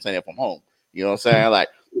what I'm saying, if I'm home. You know what I'm saying? Like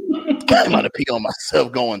I'm about to pee on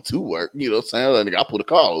myself going to work. You know what I'm saying? Like, I put a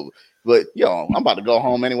car over. But yo, I'm about to go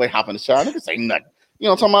home anyway, hop in the shower. This ain't nothing. You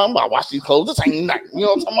know what I'm talking about? I'm about to wash these clothes. This ain't nothing. You know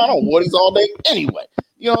what I'm talking about? I don't wear these all day anyway.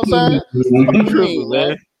 You know what I'm saying? True,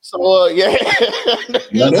 man. So yeah.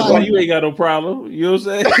 That's why you ain't got no problem. You know what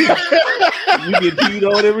I'm saying? You get peed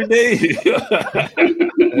on every day.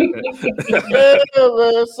 Yeah,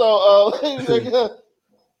 man. So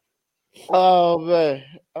oh man.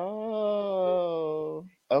 Oh,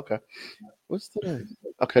 okay. What's today?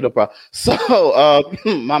 Okay, no problem. So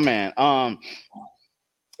my man,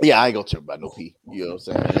 yeah, I ain't gonna trip about no pee. You know what I'm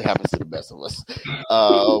saying? It happens to the best of us.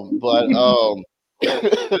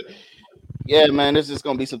 Yeah, man, there's just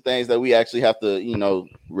gonna be some things that we actually have to, you know,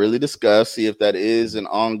 really discuss, see if that is an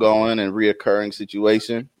ongoing and reoccurring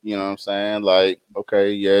situation. You know what I'm saying? Like,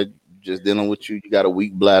 okay, yeah, just dealing with you got a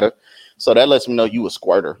weak bladder. So that lets me know you a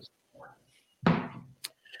squirter.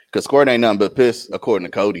 Because squirt ain't nothing but piss, according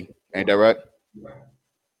to Cody. Ain't that right?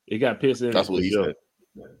 It got piss in. That's what he said.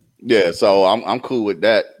 Yeah, so I'm cool with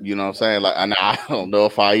that. You know what I'm saying? Like, and I don't know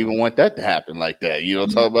if I even want that to happen like that. You know what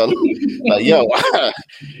I'm talking about? Like,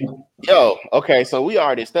 yo, okay, so we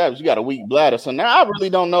already established you got a weak bladder. So now I really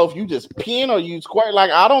don't know if you just peeing or you squirt.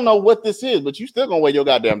 Like, I don't know what this is, but you still gonna wear your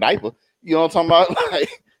goddamn diaper. You know what I'm talking about?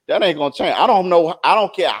 Like, that ain't gonna change. I don't know. I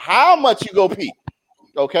don't care how much you go pee.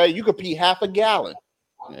 Okay, you could pee half a gallon.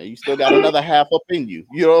 Yeah, you still got another half up in you.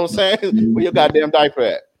 You know what I'm saying? Where your goddamn diaper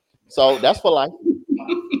at? So that's for life.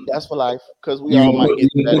 That's for life, because we all might get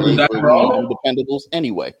to that age where we do dependables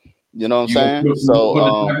anyway. You know what I'm saying? So,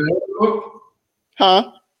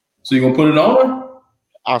 huh? So you gonna put it on?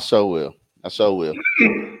 I sure will. You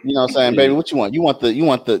know what I'm saying, baby? What you want? You want the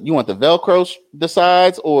Velcro the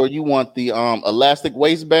sides, or you want the elastic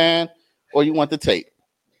waistband, or you want the tape?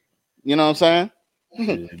 You know what I'm saying?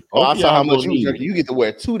 Oh, I saw how much you drinking. You get to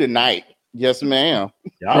wear 2 tonight. Yes, ma'am.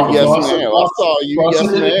 Yes, ma'am. I saw you. Yes,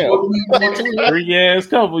 ma'am. Freaky ass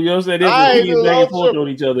couple. You know what I'm saying? They're just back and forth on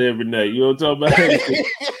each other every night. You know what I'm talking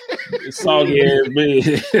about? Soggy ass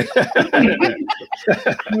bed.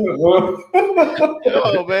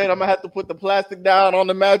 Oh man, I'm gonna have to put the plastic down on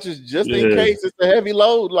the mattress just in case it's a heavy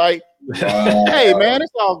load. Like, hey man,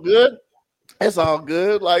 it's all good. It's all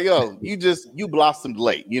good. Like, yo, you blossomed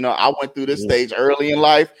late. You know, I went through this stage early in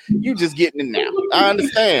life. You just getting it now. I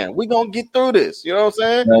understand. We're gonna get through this. You know what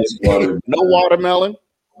I'm saying? No watermelon.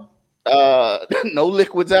 No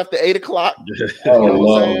liquids after 8 o'clock. You know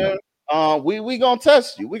what I'm saying? We gonna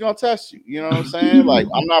test you. We gonna test you. You know what I'm saying? Like,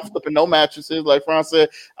 I'm not flipping no mattresses. Like Franz said,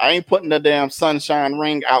 I ain't putting the damn sunshine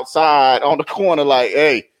ring outside on the corner. Like,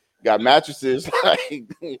 hey, got mattresses. Like,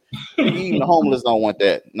 even the homeless don't want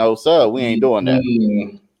that. No, sir, we ain't doing that.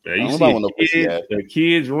 Yeah, you see the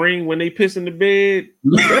kids ring when they piss in the bed.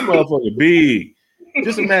 That motherfucker big.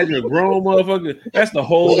 Just imagine a grown motherfucker. That's the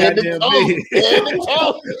whole goddamn bed.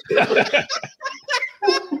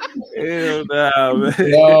 Hell nah, man.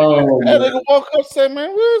 That nigga woke up and said,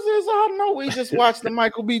 man, where's this? I don't know. We just watched the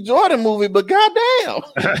Michael B. Jordan movie, but goddamn.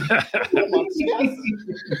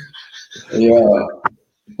 Yeah.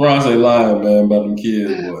 Bronze ain't lying, man, about them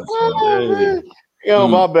kids, boy. Yo,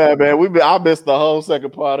 my bad, man. I missed the whole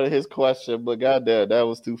second part of his question, but goddamn, that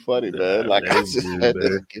was too funny, man. Like, I just had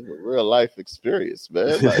to give a real life experience,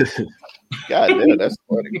 man. Like, goddamn, that's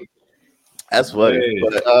funny. That's funny. Hey.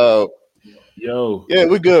 But yo, yeah,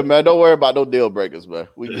 we good, man. Don't worry about no deal breakers, man.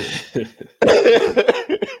 We good.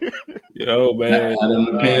 Yo, man.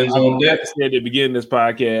 Depends on that. I said at the beginning of this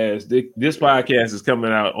podcast, this podcast is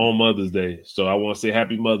coming out on Mother's Day. So I want to say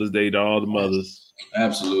happy Mother's Day to all the mothers.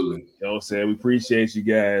 Absolutely. You know what I'm saying? We appreciate you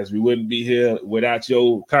guys. We wouldn't be here without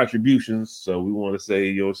your contributions. So we want to say,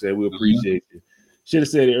 you know what I'm saying? We appreciate you. Should have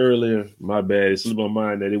said it earlier. My bad. It slipped my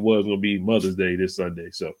mind that it was going to be Mother's Day this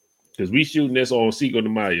Sunday. So, because we shooting this on Cinco de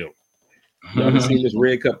Mayo. Y'all been seen this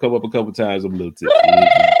red cup come up a couple times on a little tip.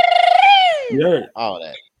 Yeah. All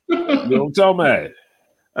that. You know what I'm talking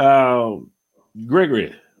about?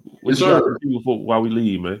 Gregory, what you got to do while we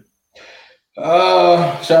leave, man?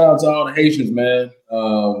 Shout out to all the Haitians, man.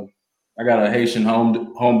 I got a Haitian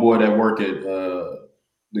homeboy that work at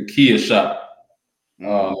the Kia shop,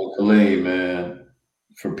 Khalid, man,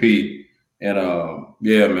 for Pete. And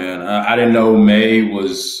yeah, man, I didn't know May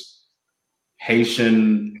was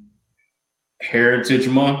Haitian Heritage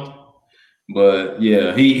Month, but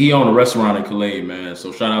yeah, he owned a restaurant in Khalid, man.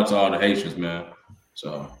 So shout out to all the Haitians, man.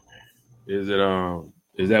 So is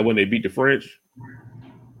that when they beat the French?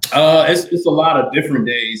 It's a lot of different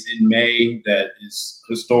days in May that is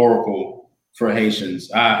historical for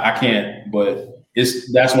Haitians. I can't, but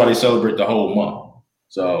that's why they celebrate the whole month.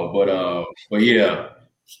 So, but yeah,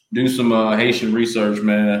 do some Haitian research,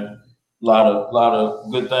 man. A lot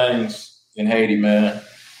of good things in Haiti, man.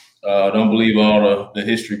 Don't believe all the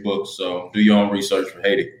history books. So do your own research for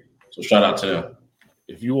Haiti. So shout out to them.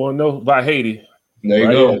 If you want to know about Haiti, there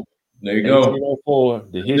you go. There you go. 1804,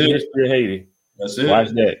 the history of Haiti. That's it. Watch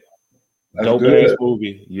that. Dope ass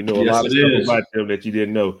movie. You know a lot of stuff about them that you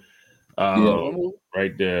didn't know.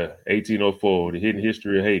 Right there, 1804, the hidden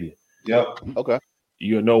history of Haiti. Yep. Okay.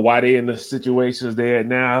 You know why they in the situations they're at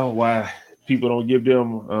now. Why people don't give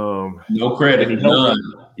them no credit. None.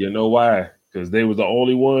 You know why? Because they was the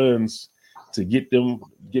only ones to get the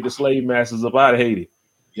slave masters up out of Haiti.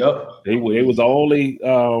 Yep. They was the only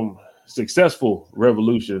successful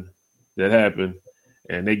revolution that happened.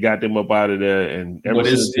 And they got them up out of there, and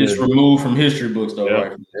it's removed from history books, though. Yeah,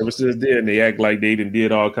 right? Ever since then, they act like they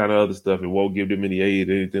did all kind of other stuff and won't give them any aid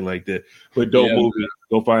or anything like that. But dope movie,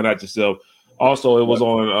 go find out yourself. Also, it was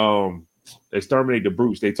on Exterminate the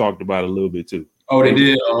Brutes. They talked about it a little bit too. Oh, they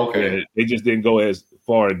did. Oh, okay, yeah, they just didn't go as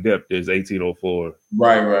far in depth as 1804.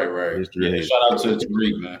 Right. History. Yeah, shout out to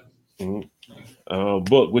Tariq, man. Mm-hmm.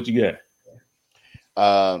 Book, what you got?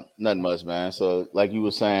 Nothing much, man. So like you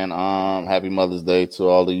were saying, happy Mother's Day to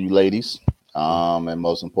all of you ladies. And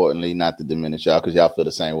most importantly, not to diminish y'all, because y'all feel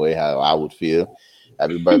the same way how I would feel.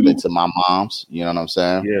 Happy birthday to my moms. You know what I'm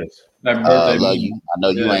saying? Yes. Happy birthday, love you. I know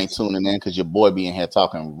you ain't tuning in because your boy be in here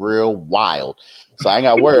talking real wild. So I ain't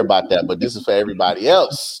got to worry about that. But this is for everybody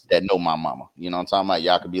else that know my mama. You know what I'm talking about?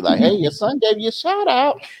 Y'all could be like, hey, your son gave you a shout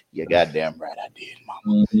out. You goddamn right I did,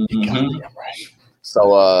 mama. You goddamn right.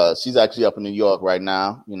 So she's actually up in New York right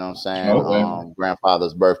now. You know what I'm saying? Okay.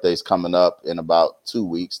 Grandfather's birthday's coming up in about 2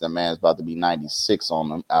 weeks. The man's about to be 96 on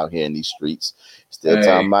them out here in these streets. Still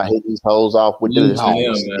talking about hitting these hoes off with the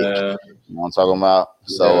home stick. You know what I'm talking about?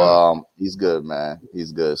 So he's good, man.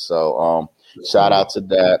 He's good. So shout out to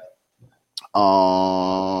that.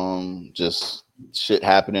 Just shit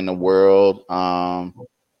happening in the world.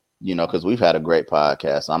 You know, because we've had a great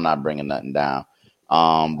podcast. I'm not bringing nothing down.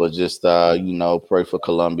 But just, you know, pray for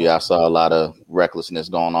Colombia. I saw a lot of recklessness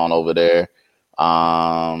going on over there.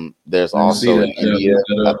 There's also in India,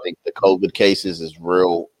 I think the COVID cases is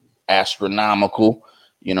real astronomical.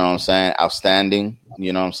 You know what I'm saying? Outstanding.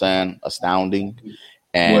 You know what I'm saying? Astounding.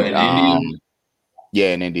 And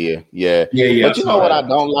in India? Yeah. But you know what I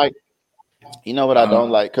don't like? You know what I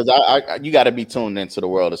don't like? Because you got to be tuned into the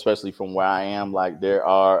world, especially from where I am. Like, there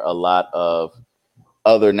are a lot of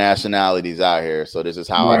other nationalities out here, so this is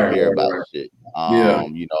how I hear about shit.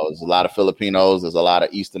 You know, there's a lot of Filipinos, there's a lot of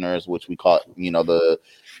Easterners, which we call,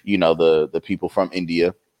 the people from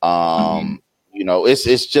India. You know,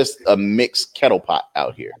 it's just a mixed kettle pot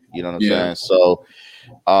out here. You know what I'm saying? So,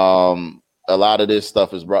 a lot of this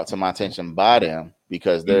stuff is brought to my attention by them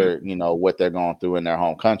because they're, you know, what they're going through in their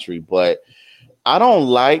home country. But I don't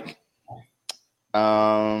like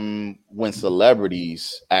when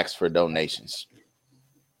celebrities ask for donations.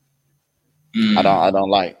 I don't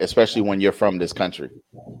like, especially when you're from this country.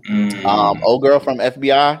 Old girl from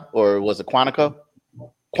FBI, or was it Quantico?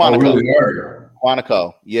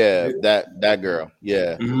 Quantico, yeah, that girl,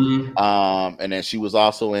 yeah. And then she was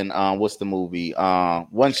also in what's the movie?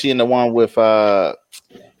 Wasn't she in the one with the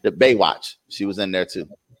Baywatch? She was in there too.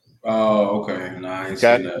 Oh, okay. Nice.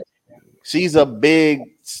 Okay. She's a big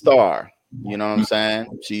star. You know what I'm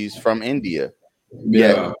saying? She's from India.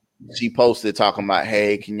 Yeah. She posted talking about,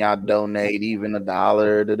 hey, can y'all donate even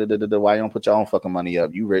 $1? Why you don't put your own fucking money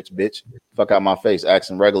up? You rich bitch. Fuck out my face.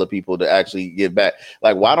 Asking regular people to actually give back.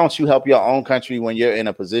 Like, why don't you help your own country when you're in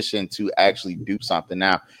a position to actually do something?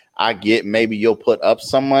 Now, I get maybe you'll put up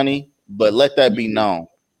some money, but let that be known.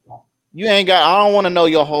 You ain't got, I don't want to know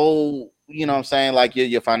your whole, you know what I'm saying, like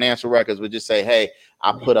your financial records, but just say, hey,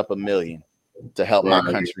 I put up $1 million to help my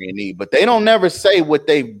country in need. But they don't never say what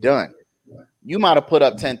they've done. You might have put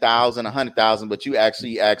up 10,000, 100,000, but you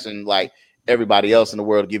actually asking like everybody else in the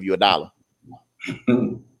world to give you $1.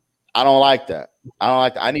 I don't like that.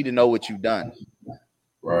 I need to know what you've done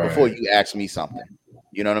before you ask me something.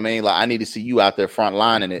 You know what I mean? Like, I need to see you out there front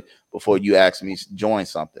lining it before you ask me to join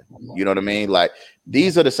something. You know what I mean? Like,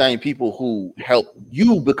 these are the same people who helped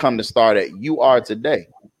you become the star that you are today.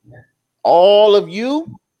 All of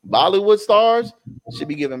you Bollywood stars should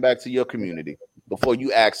be giving back to your community before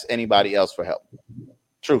you ask anybody else for help.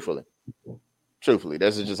 Truthfully,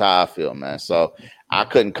 this is just how I feel, man. So I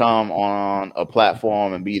couldn't come on a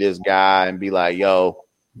platform and be this guy and be like, yo,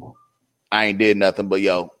 I ain't did nothing, but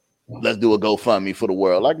yo, let's do a GoFundMe for the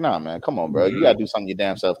world. Like, nah, man, come on, bro. You got to do something your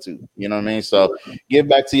damn self too. You know what I mean? So give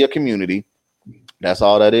back to your community. That's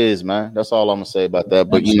all that is, man. That's all I'm going to say about that.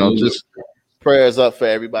 But, you know, just prayers up for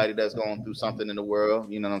everybody that's going through something in the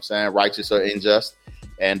world. You know what I'm saying? Righteous or unjust.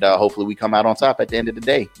 And hopefully we come out on top at the end of the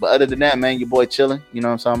day. But other than that, man, your boy chilling. You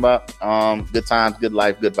know what I'm talking about? Good times, good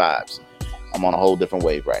life, good vibes. I'm on a whole different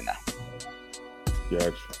wave right now.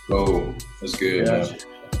 Gotcha. Oh, that's good.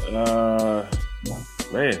 Gotcha.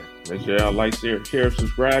 Man, make sure y'all like, share,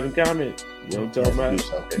 subscribe, and comment. You know what I'm talking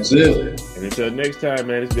about? That's it. And until next time,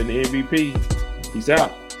 man, it's been the MVP. Peace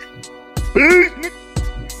out. Peace.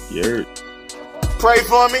 Pray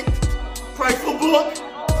for me. Pray for Book.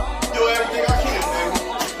 Do everything I can.